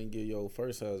why you ain't get your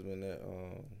first husband that?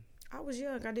 I was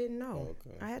young. I didn't know.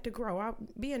 Okay. I had to grow.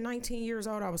 Being 19 years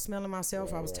old, I was smelling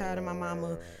myself. I was tired of my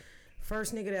mama.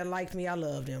 First nigga that liked me, I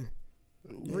loved him.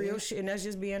 Real shit, and that's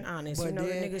just being honest. But the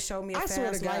nigga showed me a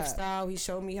fast lifestyle. He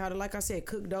showed me how to, like I said,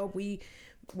 cook dope. We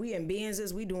in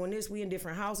Benzes. We doing this. We in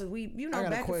different houses. We,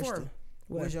 back and forth.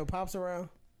 Was your pops around?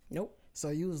 Nope. So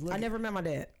you was looking. I never met my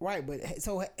dad. Right, but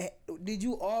so did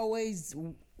you always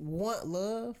want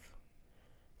love?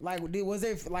 Like, was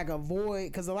there like a void?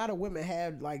 Because a lot of women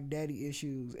have like daddy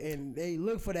issues, and they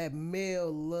look for that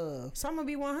male love. So I'm gonna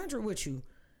be 100 with you.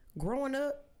 Growing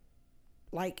up,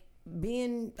 like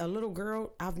being a little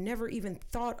girl, I've never even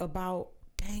thought about,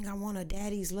 dang, I want a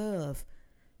daddy's love.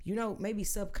 Maybe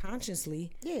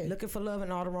subconsciously, looking for love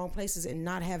in all the wrong places and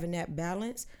not having that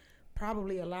balance,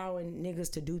 probably allowing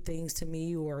niggas to do things to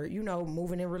me, or,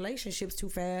 moving in relationships too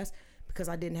fast because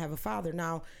I didn't have a father.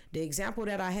 Now, the example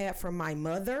that I had from my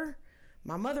mother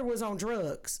was on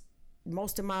drugs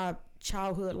most of my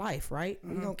childhood life, right?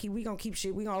 Mm-hmm. We gonna keep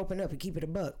shit, we gonna open up and keep it a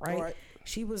buck, right?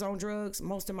 She was on drugs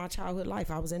most of my childhood life.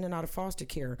 I was in and out of foster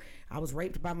care. I was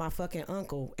raped by my fucking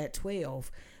uncle at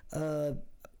 12,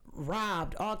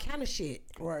 robbed, all kind of shit.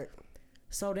 Right.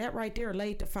 So that right there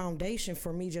laid the foundation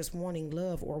for me just wanting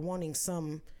love or wanting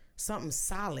something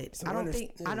solid. I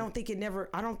don't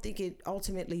think it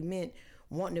ultimately meant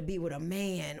wanting to be with a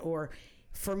man, or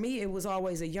for me it was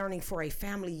always a yearning for a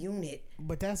family unit.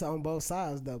 But that's on both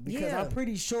sides though, because I'm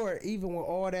pretty sure even when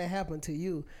all that happened to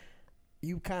you,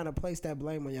 you kind of placed that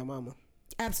blame on your mama.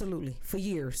 Absolutely. For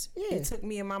years. Yeah. It took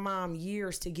me and my mom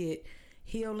years to get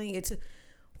healing.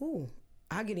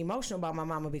 I get emotional about my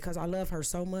mama because I love her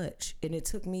so much. And it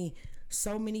took me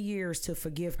so many years to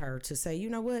forgive her, to say, you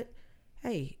know what?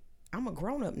 Hey, I'm a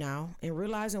grown up now, and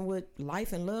realizing what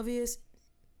life and love is,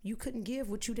 you couldn't give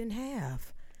what you didn't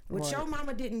have. What your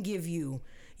mama didn't give you.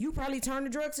 You probably turned to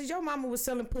drugs because your mama was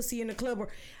selling pussy in the club. Or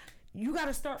you got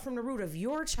to start from the root of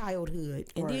your childhood.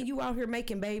 And then you out here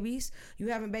making babies. You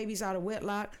having babies out of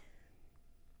wedlock.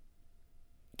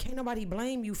 Can't nobody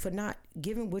blame you for not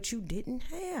giving what you didn't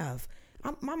have.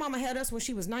 My mama had us when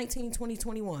she was 19, 20,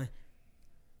 21.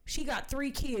 She got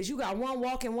 3 kids. You got one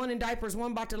walking, one in diapers,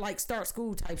 one about to like start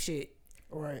school type shit.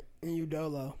 Right. And you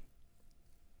dolo.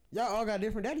 Y'all all got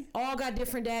different daddies? All got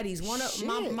different daddies. One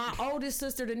of my oldest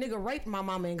sister, the nigga raped my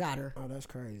mama and got her. Oh, that's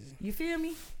crazy. You feel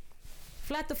me?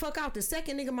 Flat the fuck out. The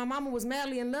second nigga, my mama was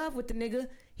madly in love with the nigga.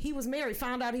 He was married.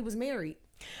 Found out he was married.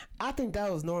 I think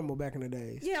that was normal back in the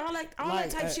days. Yeah, all that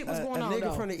type shit was going on. A nigga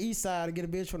though. from the east side to get a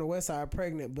bitch from the west side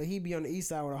pregnant, but he be on the east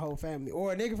side with a whole family.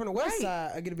 Or a nigga from the west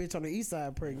side I get a bitch on the east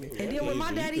side pregnant. And then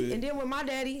with my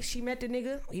daddy, she met the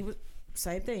nigga. He was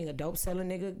same thing, a dope selling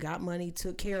nigga, got money,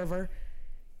 took care of her,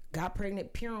 got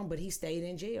pregnant, but he stayed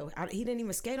in jail. He didn't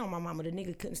even skate on my mama. The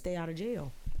nigga couldn't stay out of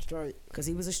jail. Straight. Cause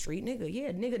he was a street nigga.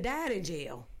 Yeah, nigga died in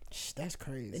jail. That's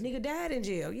crazy. The nigga died in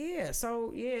jail. Yeah.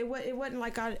 So yeah, it wasn't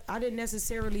like I didn't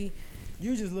necessarily.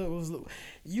 You just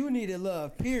you needed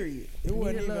love. Period. It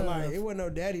wasn't even like it wasn't no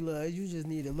daddy love. You just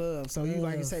needed love. So you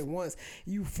like you say, once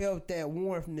you felt that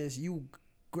warmthness, you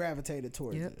gravitated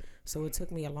towards it. So it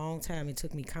took me a long time. It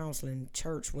took me counseling,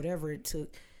 church, whatever it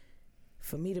took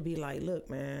for me to be like, look,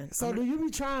 man. So do you be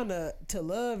trying to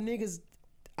love niggas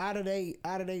out of they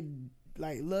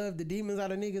like love the demons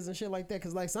out of niggas and shit like that?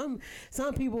 Cause like some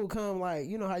people come like,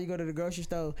 you know how you go to the grocery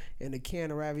store and the can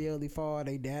of ravioli fall,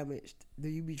 they damaged. Do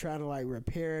you be trying to like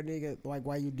repair a nigga like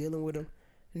while you dealing with them?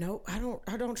 No,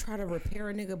 I don't try to repair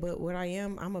a nigga, but what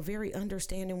I'm a very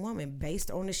understanding woman based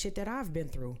on the shit that I've been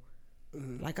through.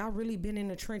 Mm-hmm. Like I really been in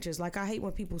the trenches. Like I hate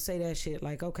when people say that shit.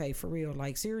 Like, okay, for real.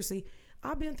 Like seriously,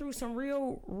 I've been through some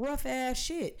real rough ass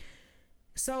shit.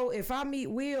 So if I meet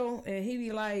Will and he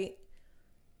be like,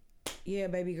 yeah,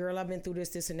 baby girl, I've been through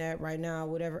this and that right now,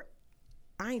 whatever.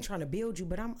 I ain't trying to build you,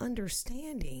 but I'm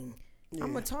understanding. Yeah.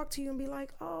 I'm gonna talk to you and be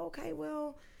like, oh, okay,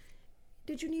 well,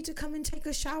 did you need to come and take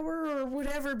a shower or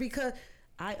whatever? Because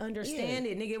I understand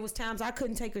it, nigga. It was times I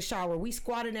couldn't take a shower. We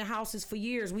squatted in houses for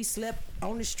years. We slept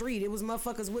on the street. It was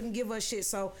motherfuckers wouldn't give us shit.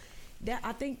 So that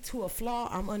I think to a flaw,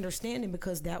 I'm understanding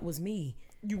because that was me.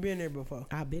 You been there before.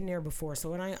 I've been there before.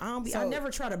 So I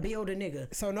never try to build a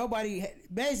nigga. So nobody,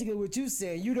 basically what you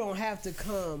said, you don't have to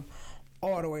come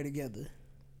all the way together.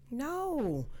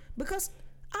 No, because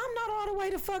I'm not all the way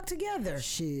to fuck together.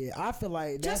 Shit, I feel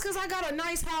like just because I got a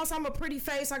nice house, I'm a pretty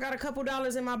face, I got a couple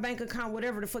dollars in my bank account,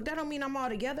 whatever the fuck, that don't mean I'm all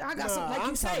together. I got something like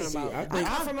you say. I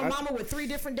come from a mama with 3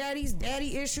 different daddies,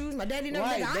 daddy issues. My daddy never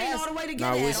nigga. I ain't all the way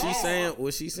together.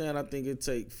 What she's saying, I think it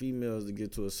take females to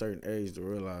get to a certain age to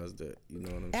realize that. You know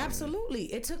what I'm saying? Absolutely.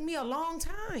 It took me a long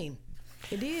time.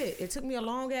 It did. It took me a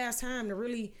long ass time to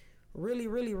really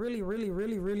realize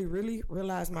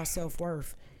my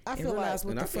self-worth. I feel like,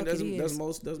 and I think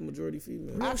that's majority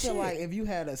female. I feel like if you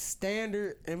had a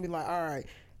standard and be like, all right,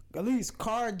 at least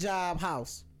car, job,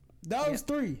 house, those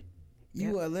 3,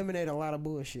 you will eliminate a lot of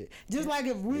bullshit. Just like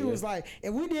if we was like,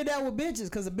 if we did that with bitches,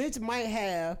 because a bitch might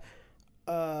have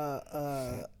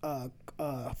a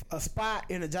spot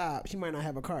in a job, she might not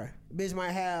have a car. A bitch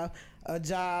might have a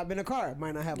job in a car,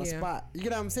 might not have a spot. You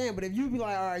get what I'm saying? But if you be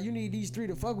like, all right, you need these 3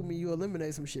 to fuck with me, you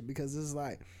eliminate some shit because it's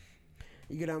like.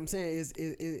 You get what I'm saying?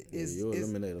 You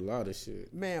eliminate a lot of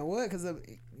shit. Man, what? Because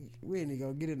we ain't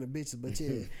gonna get into bitches, but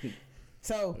yeah.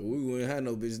 So we wouldn't have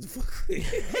no bitches to fuck with.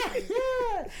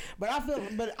 But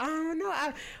I don't know.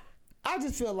 I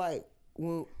just feel like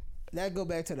when that go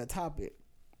back to the topic,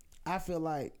 I feel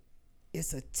like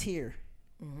it's a tier.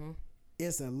 Mm-hmm.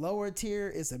 It's a lower tier,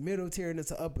 it's a middle tier, and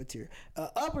it's an upper tier. An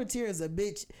upper tier is a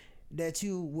bitch that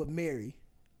you would marry.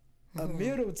 Mm-hmm. A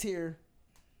middle tier.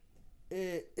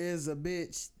 It is a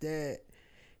bitch that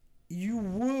you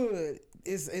would.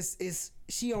 It's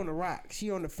she on the rock. She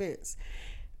on the fence.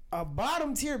 A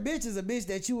bottom tier bitch is a bitch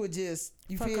that you would just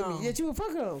fuck feel on. me? Yeah, you would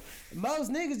fuck on. Most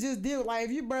niggas just deal like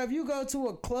if you go to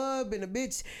a club and a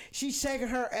bitch she shaking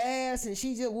her ass and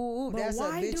she just woo woo. That's a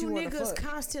bitch you want to fuck. Why do niggas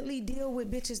constantly deal with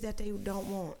bitches that they don't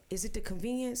want? Is it the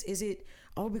convenience? Is it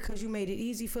because you made it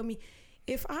easy for me?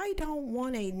 If I don't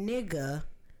want a nigga,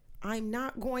 I'm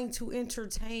not going to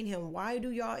entertain him. Why do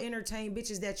y'all entertain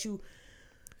bitches that you?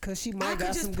 Cause she might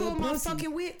got some good pussy.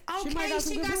 Fucking wig. Okay,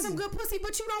 she got some good pussy,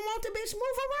 but you don't want the bitch. Move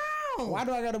around. Why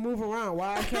do I gotta move around?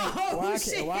 Why I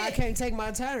can't? Why I can't take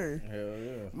my turn? Hell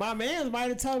yeah. My man's might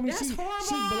have told me she blow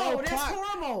clock. That's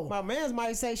horrible. My man's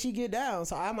might say she get down,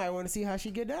 so I might want to see how she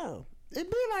get down.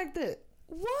 It be like that.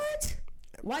 What?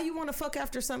 Why you want to fuck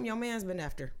after something your man's been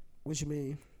after? What you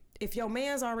mean? If your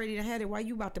man's already done had it, why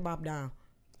you about to bop down?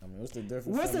 I mean, what's the difference?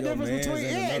 What's the difference between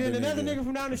and another nigga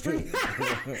from down the street?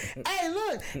 Hey,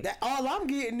 look, all I'm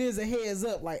getting is a heads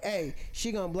up. Like, hey,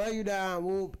 she gonna blow you down.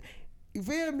 Whoop. You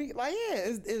feel me? Like,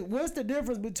 yeah. What's the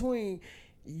difference between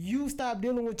you stop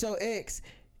dealing with your ex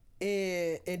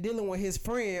and dealing with his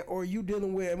friend, or you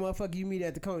dealing with a motherfucker you meet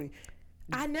at the Coney?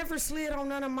 I never slid on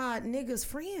none of my niggas'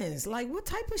 friends. Like, what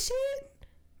type of shit?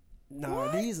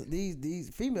 Nah, these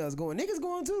females going. Niggas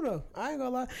going too though. I ain't gonna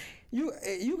lie. You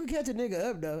can catch a nigga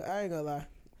up though. I ain't gonna lie.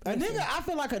 A nigga, I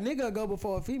feel like a nigga go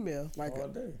before a female. Like all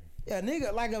day. Yeah,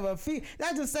 nigga, like of a female.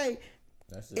 Not just say.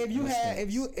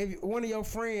 If one of your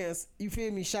friends, you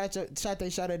feel me, shot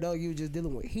that dog you just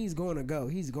dealing with, he's gonna go.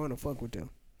 He's gonna fuck with them.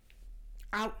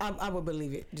 I would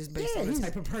believe it just based on the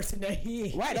type of person that he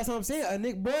is. Right, that's what I'm saying. A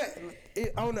nigga,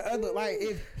 but on the other, like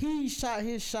if he shot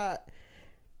his shot,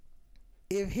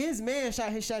 if his man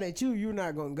shot his shot at you, you're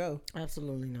not gonna go.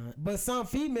 Absolutely not. But some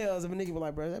females, if a nigga be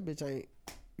like, bro, that bitch ain't.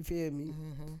 You feel me?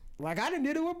 Mm-hmm. Like I done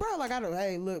did it with bro. Like I don't.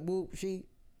 Hey, look, boop, she.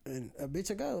 And a bitch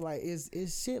will go. Like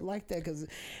it's shit like that, because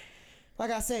like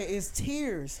I said, it's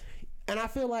tears, and I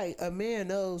feel like a man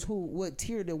knows what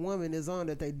tier the woman is on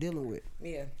that they dealing with.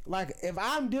 Yeah, like if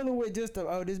I'm dealing with just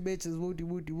this bitch is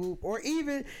whoopty whoop, or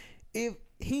even if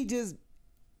he just,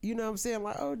 you know what I'm saying,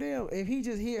 like, oh damn, if he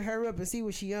just hit her up and see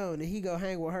what she on and he go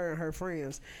hang with her and her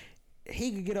friends,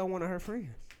 he could get on one of her friends.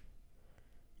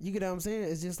 You get what I'm saying?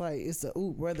 It's just like it's a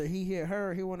oop, whether he hit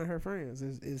her or he one of her friends.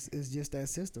 It's just that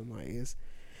system. Like it's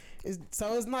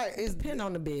not. It's depend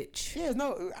on the bitch. Yeah, it's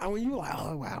no. When you like,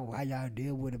 oh wow, why you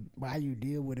deal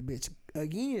with a bitch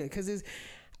again? Because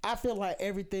I feel like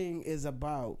everything is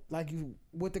about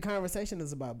what the conversation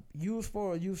is about, useful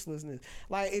or uselessness.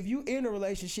 Like if you in a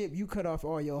relationship, you cut off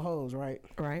all your hoes, right?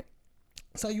 Right.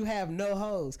 So you have no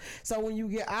hoes. So when you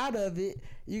get out of it,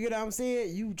 you get what I'm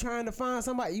saying? You trying to find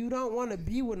somebody. You don't want to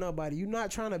be with nobody. You're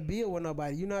not trying to build with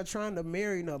nobody. You're not trying to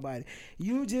marry nobody.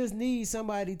 You just need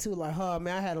somebody to like, oh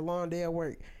man, I had a long day at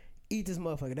work. Eat this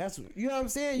motherfucker. That's you know what I'm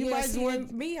saying? You might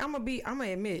want me. I'm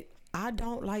gonna admit, I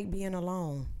don't like being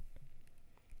alone.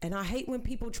 And I hate when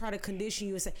people try to condition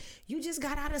you and say, you just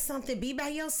got out of something, be by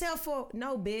yourself.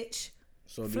 No, bitch.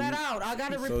 So flat out, I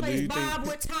gotta replace Bob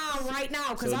with Tom right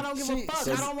now because I don't give a fuck.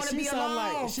 I don't want to be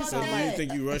alone. So do you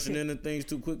think you rushing into things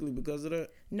too quickly because of that?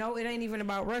 No, it ain't even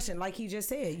about rushing. Like he just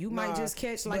said, you might just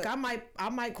catch. Like I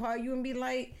might call you and be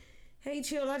like, hey,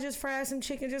 chill, I just fried some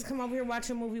chicken. Just come over here,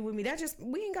 watch a movie with me.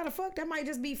 We ain't gotta fuck. That might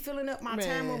just be filling up my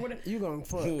time or whatever. You gonna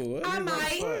fuck. I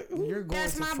might.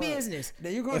 That's my business.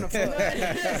 Then you gonna fuck.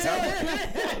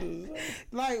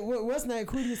 Like, what's name?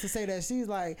 Queen used to say that. She's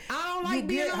like, I don't like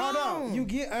being alone. Hold on. You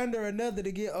get under another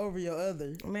to get over your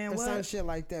other. Man, or what? Some shit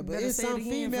like that. But better it's some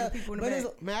female.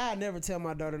 But man, I never tell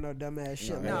my daughter no dumbass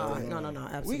shit. No,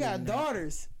 absolutely. We got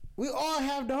daughters. We all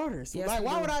have daughters. Yes, like,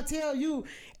 why would I tell you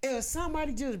if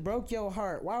somebody just broke your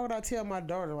heart? Why would I tell my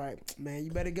daughter, like, man, you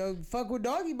better go fuck with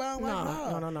doggy bone?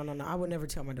 No. I would never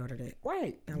tell my daughter that.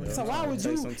 Right. So why would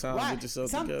you? Some time get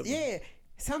yourself together. Yeah.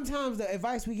 Sometimes the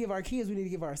advice we give our kids, we need to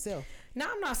give ourselves. Now,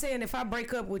 I'm not saying if I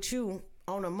break up with you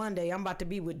on a Monday, I'm about to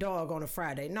be with dog on a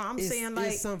Friday. No, I'm saying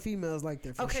like some females like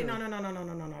that. Okay, sure.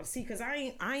 No. See, cause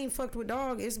I ain't fucked with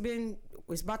dog. It's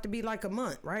about to be like a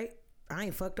month, right? I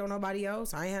ain't fucked on nobody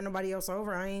else. I ain't had nobody else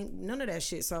over. I ain't none of that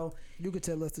shit. So you could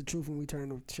tell us the truth when we turn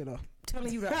the shit off.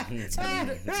 Telling you that.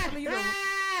 telling you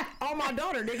that. On my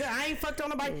daughter, nigga. I ain't fucked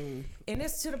on nobody. And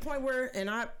it's to the point where, and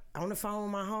I on the phone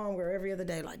with my homegirl every other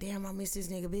day, like, damn, I miss this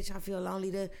nigga, bitch. I feel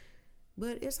lonely.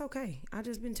 But it's okay. I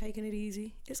just been taking it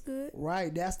easy. It's good.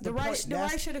 Right. That's the right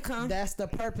should have come. That's the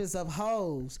purpose of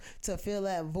hoes, to fill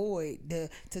that void,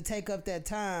 to take up that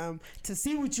time to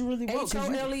see what you really want.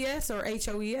 HOLES or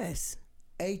HOES?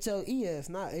 HOES,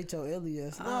 not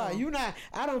HOLES. Nah, you not.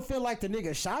 I don't feel like the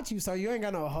nigga shot you, so you ain't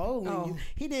got no hole in you.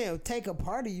 He didn't take a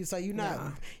part of you, so you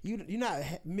not. You're not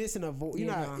missing a void.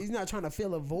 He's not trying to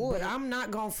fill a void. But I'm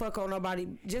not gonna fuck on nobody.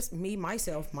 Just me,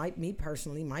 myself, me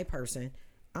personally, my person.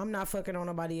 I'm not fucking on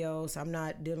nobody else. I'm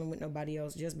not dealing with nobody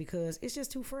else just because it's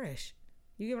just too fresh.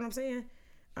 You get what I'm saying?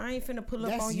 I ain't finna pull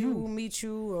up on you, meet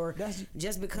you, or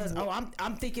just because.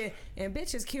 I'm thinking, and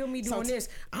bitches kill me doing this.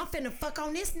 I'm finna fuck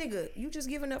on this nigga. You just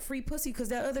giving up free pussy because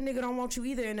that other nigga don't want you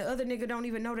either, and the other nigga don't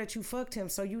even know that you fucked him.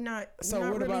 So you're not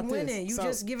really winning. You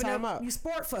just giving up. You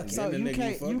sport fucking. So you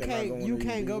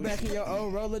can't go back in your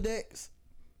old Rolodex.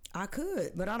 I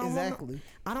could, but I don't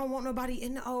I don't want nobody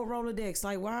in the old Rolodex.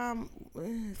 Like, why?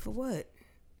 For what?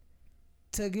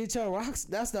 To get your rocks,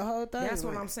 that's the whole thing. That's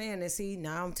what I'm saying. And see,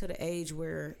 now I'm to the age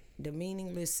where the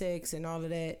meaningless sex and all of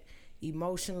that,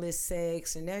 emotionless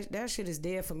sex, and that shit is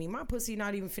dead for me. My pussy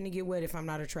not even finna get wet if I'm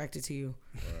not attracted to you.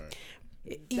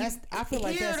 Right. I feel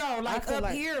like here though, like up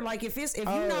here, like if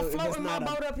you're not floating my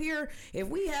boat up here, if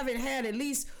we haven't had at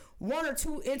least one or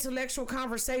two intellectual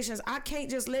conversations, I can't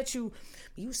just let you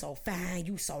so fine,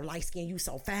 you so light skinned, you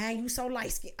so fine, you so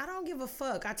light skinned. I don't give a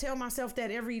fuck. I tell myself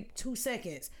that every 2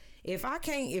 seconds. If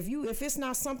it's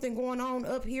not something going on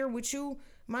up here with you,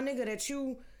 my nigga, that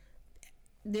you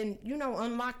then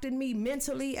unlocked in me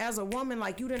mentally as a woman,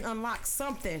 like you didn't unlock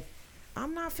something.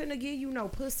 I'm not finna give you no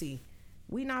pussy.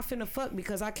 We not finna fuck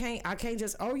because I can't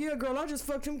just, oh yeah girl, I just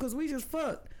fucked him because we just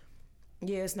fucked.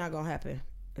 Yeah, it's not gonna happen.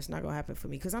 It's not gonna happen for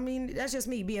me because I mean that's just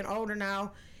me being older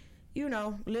now,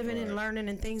 living and learning,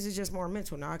 and things is just more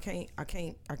mental now. I can't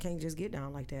just get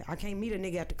down like that. I can't meet a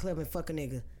nigga at the club and fuck a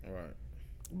nigga. Right.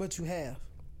 But you have.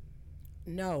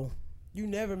 No. You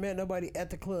never met nobody at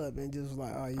the club and just was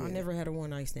like, oh yeah. I never had a one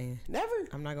night stand. Never?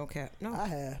 I'm not gonna cap. No. I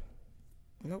have.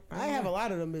 Nope. I have a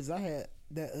lot of them bitches. I had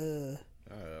that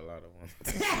I had a lot of them.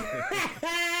 Never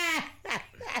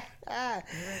had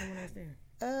a one night stand.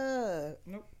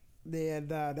 Nope. Yeah,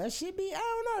 nah, that shit be, I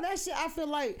don't know, that shit, I feel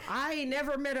like I ain't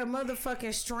never met a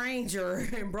motherfucking stranger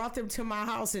and brought them to my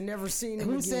house and never seen them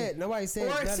again. Said? Nobody said.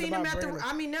 Or seen them at the,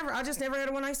 I mean, never, I just never had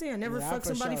a one night stand. Never fucked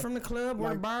somebody from the club or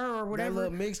the bar or whatever. That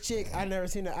little mixed chick, I never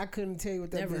seen her. I couldn't tell you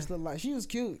what that bitch looked like. She was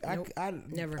cute. Nope.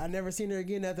 Never. I never seen her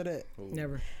again after that.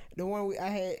 Never. The one I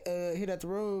had hit at the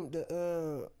room,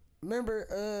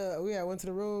 remember, we went to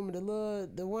the room,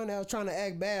 the one that was trying to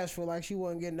act bashful like she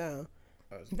wasn't getting down.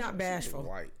 Not bashful.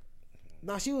 White.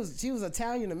 No, she was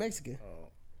Italian and Mexican. Oh.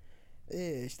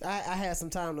 Yeah, I had some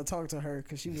time to talk to her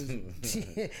because she was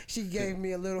she gave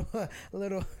me a little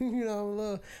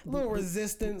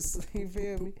resistance. You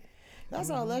feel me? That's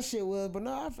all that shit was. But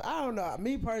no, I don't know.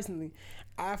 Me personally,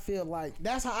 I feel like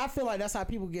that's how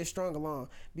people get strung along,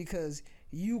 because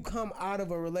you come out of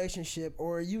a relationship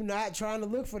or you not trying to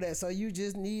look for that, so you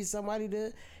just need somebody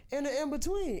to in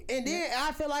between. And then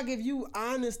I feel like if you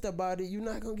honest about it, you're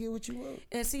not gonna get what you want.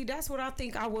 And see, that's what I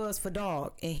think I was for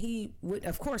Dog. And he would,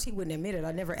 of course, he wouldn't admit it.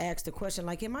 I never asked the question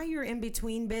like, "Am I your in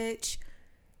between bitch?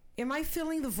 Am I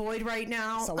filling the void right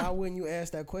now?" So why wouldn't you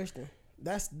ask that question?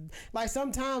 That's like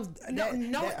sometimes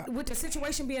with the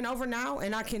situation being over now,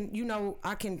 and I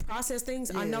can process things.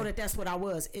 Yeah. I know that's what I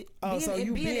was. I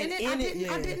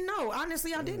didn't know.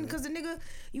 Honestly, I didn't, because the nigga,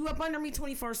 you up under me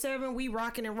 24/7. We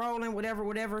rocking and rolling,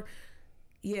 whatever.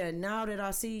 Yeah, now that I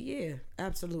see, yeah,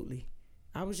 absolutely.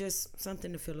 I was just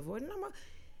something to fill a void, and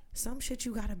some shit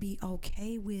you gotta be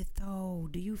okay with, though.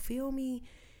 Do you feel me?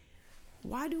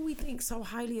 Why do we think so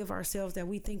highly of ourselves that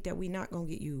we think that we not gonna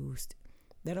get used?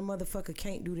 That a motherfucker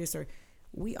can't do this, or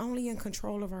we only in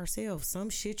control of ourselves.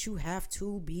 Some shit you have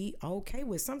to be okay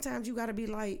with. Sometimes you gotta be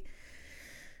like,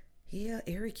 yeah,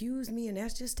 Eric used me and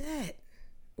that's just that.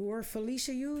 Or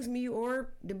Felicia used me,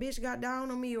 or the bitch got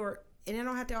down on me, and it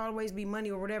don't have to always be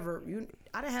money or whatever.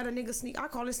 I done had a nigga sneak, I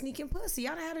call it sneaking pussy.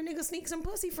 I done had a nigga sneak some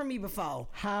pussy from me before.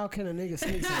 How can a nigga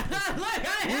sneak some pussy? Like,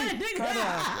 I done had a nigga.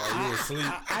 While you asleep.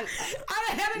 I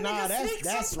done had a nigga sneak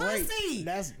some pussy.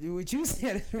 That's what you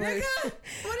said. Nigga,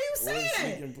 what are you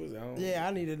saying? Yeah,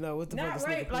 I need to know what the fuck is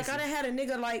sneaking pussy. Like, I done had a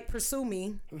nigga like pursue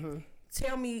me. Mm-hmm.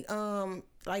 Tell me,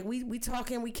 like we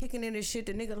talking, we kicking in this shit.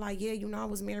 The nigga like, yeah, I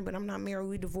was married, but I'm not married.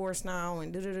 We divorced now,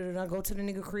 and I go to the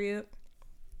nigga crib.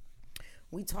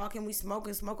 We talking, we smoke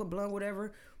a blunt,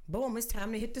 whatever. Boom, it's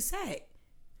time to hit the sack.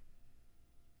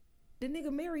 The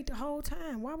nigga married the whole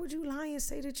time. Why would you lie and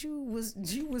say that you was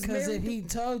married? Because if he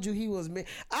told you he was married,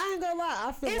 I ain't gonna lie.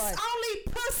 I feel it's like only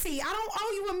pussy. I don't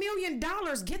owe you $1 million.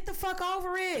 Get the fuck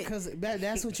over it. Because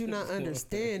that's what you're not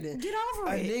understanding. Get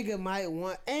over it. A nigga might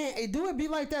want, and do it be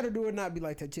like that or do it not be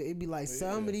like that? It be like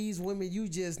some of these women you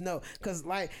just know, because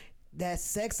like. That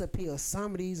sex appeal.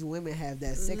 Some of these women have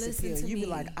that sex appeal. You be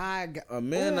like, a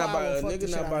nigga not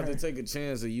about to take a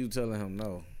chance of you telling him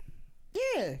no.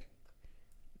 Yeah,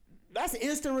 that's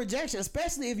instant rejection,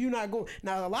 especially if you're not going.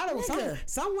 Now a lot of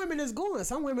some women is going.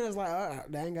 Some women is like,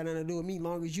 that ain't got nothing to do with me,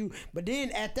 long as you. But then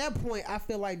at that point, I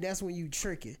feel like that's when you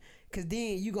tricking, because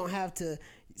then you gonna have to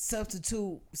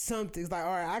substitute something. It's like,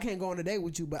 all right, I can't go on a date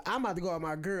with you, but I'm about to go out with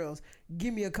my girls.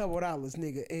 Give me a couple of dollars,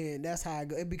 nigga, and that's how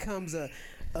it becomes a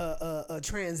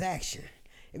transaction.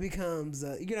 It becomes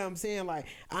you know what I'm saying, like,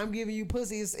 I'm giving you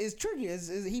pussy. It's tricky.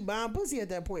 He buying pussy at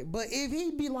that point. But if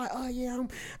he be like, oh yeah,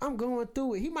 I'm going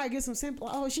through it, he might get some simple,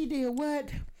 oh, she did what,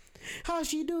 how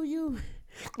she do you,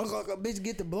 a bitch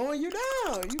get to blowing you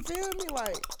down. You feel me?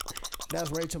 Like, that's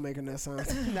Rachel making that sound,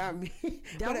 not me.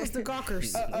 That was the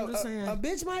gawkers. A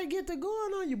bitch might get to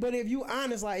going on you, but if you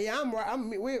honest, like, yeah,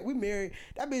 we married.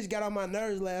 That bitch got on my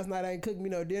nerves last night. I ain't cooked me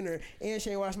no dinner, and she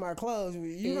ain't washed my clothes.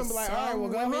 You gonna be like, all right, well,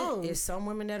 go home. It's some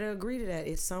women that agree to that.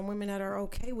 It's some women that are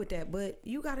okay with that. But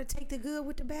you gotta take the good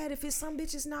with the bad. If it's some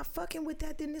bitches not fucking with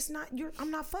that, then it's not.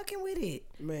 I'm not fucking with it.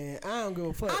 Man, I don't give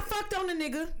a fuck. I fucked on the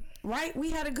nigga. Right? We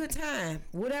had a good time.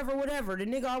 Whatever. The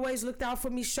nigga always looked out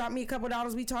for me, shot me a couple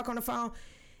dollars. We talk on the phone.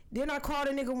 Then I called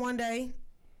a nigga one day.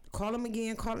 Call him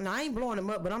again. Now, I ain't blowing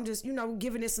him up, but I'm just,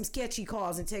 giving it some sketchy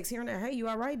calls and texts here and there. Hey, you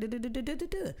all right?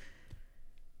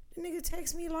 The nigga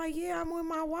text me like, yeah, I'm with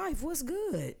my wife. What's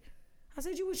good? I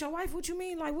said, you with your wife? What you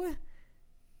mean? Like, what?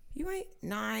 You ain't?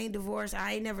 Nah, I ain't divorced.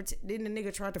 I ain't never. Then the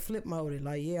nigga tried to flip mode it.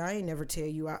 Like, yeah, I ain't never tell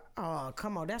you. Oh,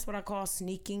 come on. That's what I call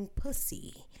sneaking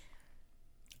pussy.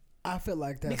 I feel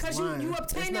like that's because you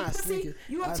obtaining pussy. Sneaking.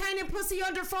 You obtaining pussy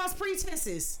under false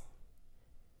pretenses.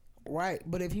 Right,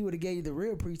 but if he would have gave you the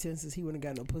real pretenses, he wouldn't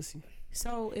got no pussy.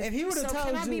 So if he would have told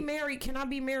you, can I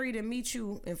be married and meet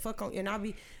you and fuck on,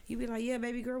 and you be like, yeah,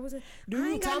 baby girl, what's it?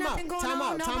 I ain't got nothing going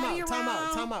on, nobody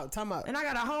around. Time out. And I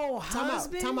got a whole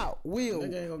husband. Time out.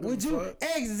 Would you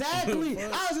exactly? I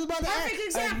was just about to ask.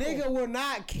 A nigga will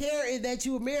not care that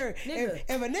you were married. If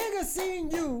a nigga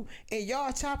seen you and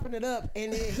y'all chopping it up,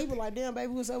 and then he be like, damn,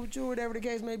 baby, what's up with you, whatever the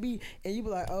case may be, and you be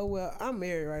like, oh well, I'm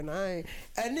married right now. I ain't.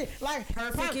 And then, like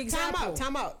perfect example.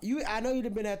 Time out. I know you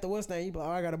done been at the what's name. You be like,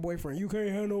 oh, I got a boyfriend. You can't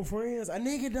have no friends. A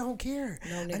nigga don't care.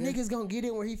 A nigga's gonna get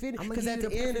in where he fit. Because at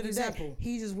the end of the day,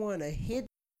 he just want to hit.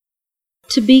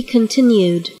 To be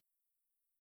continued.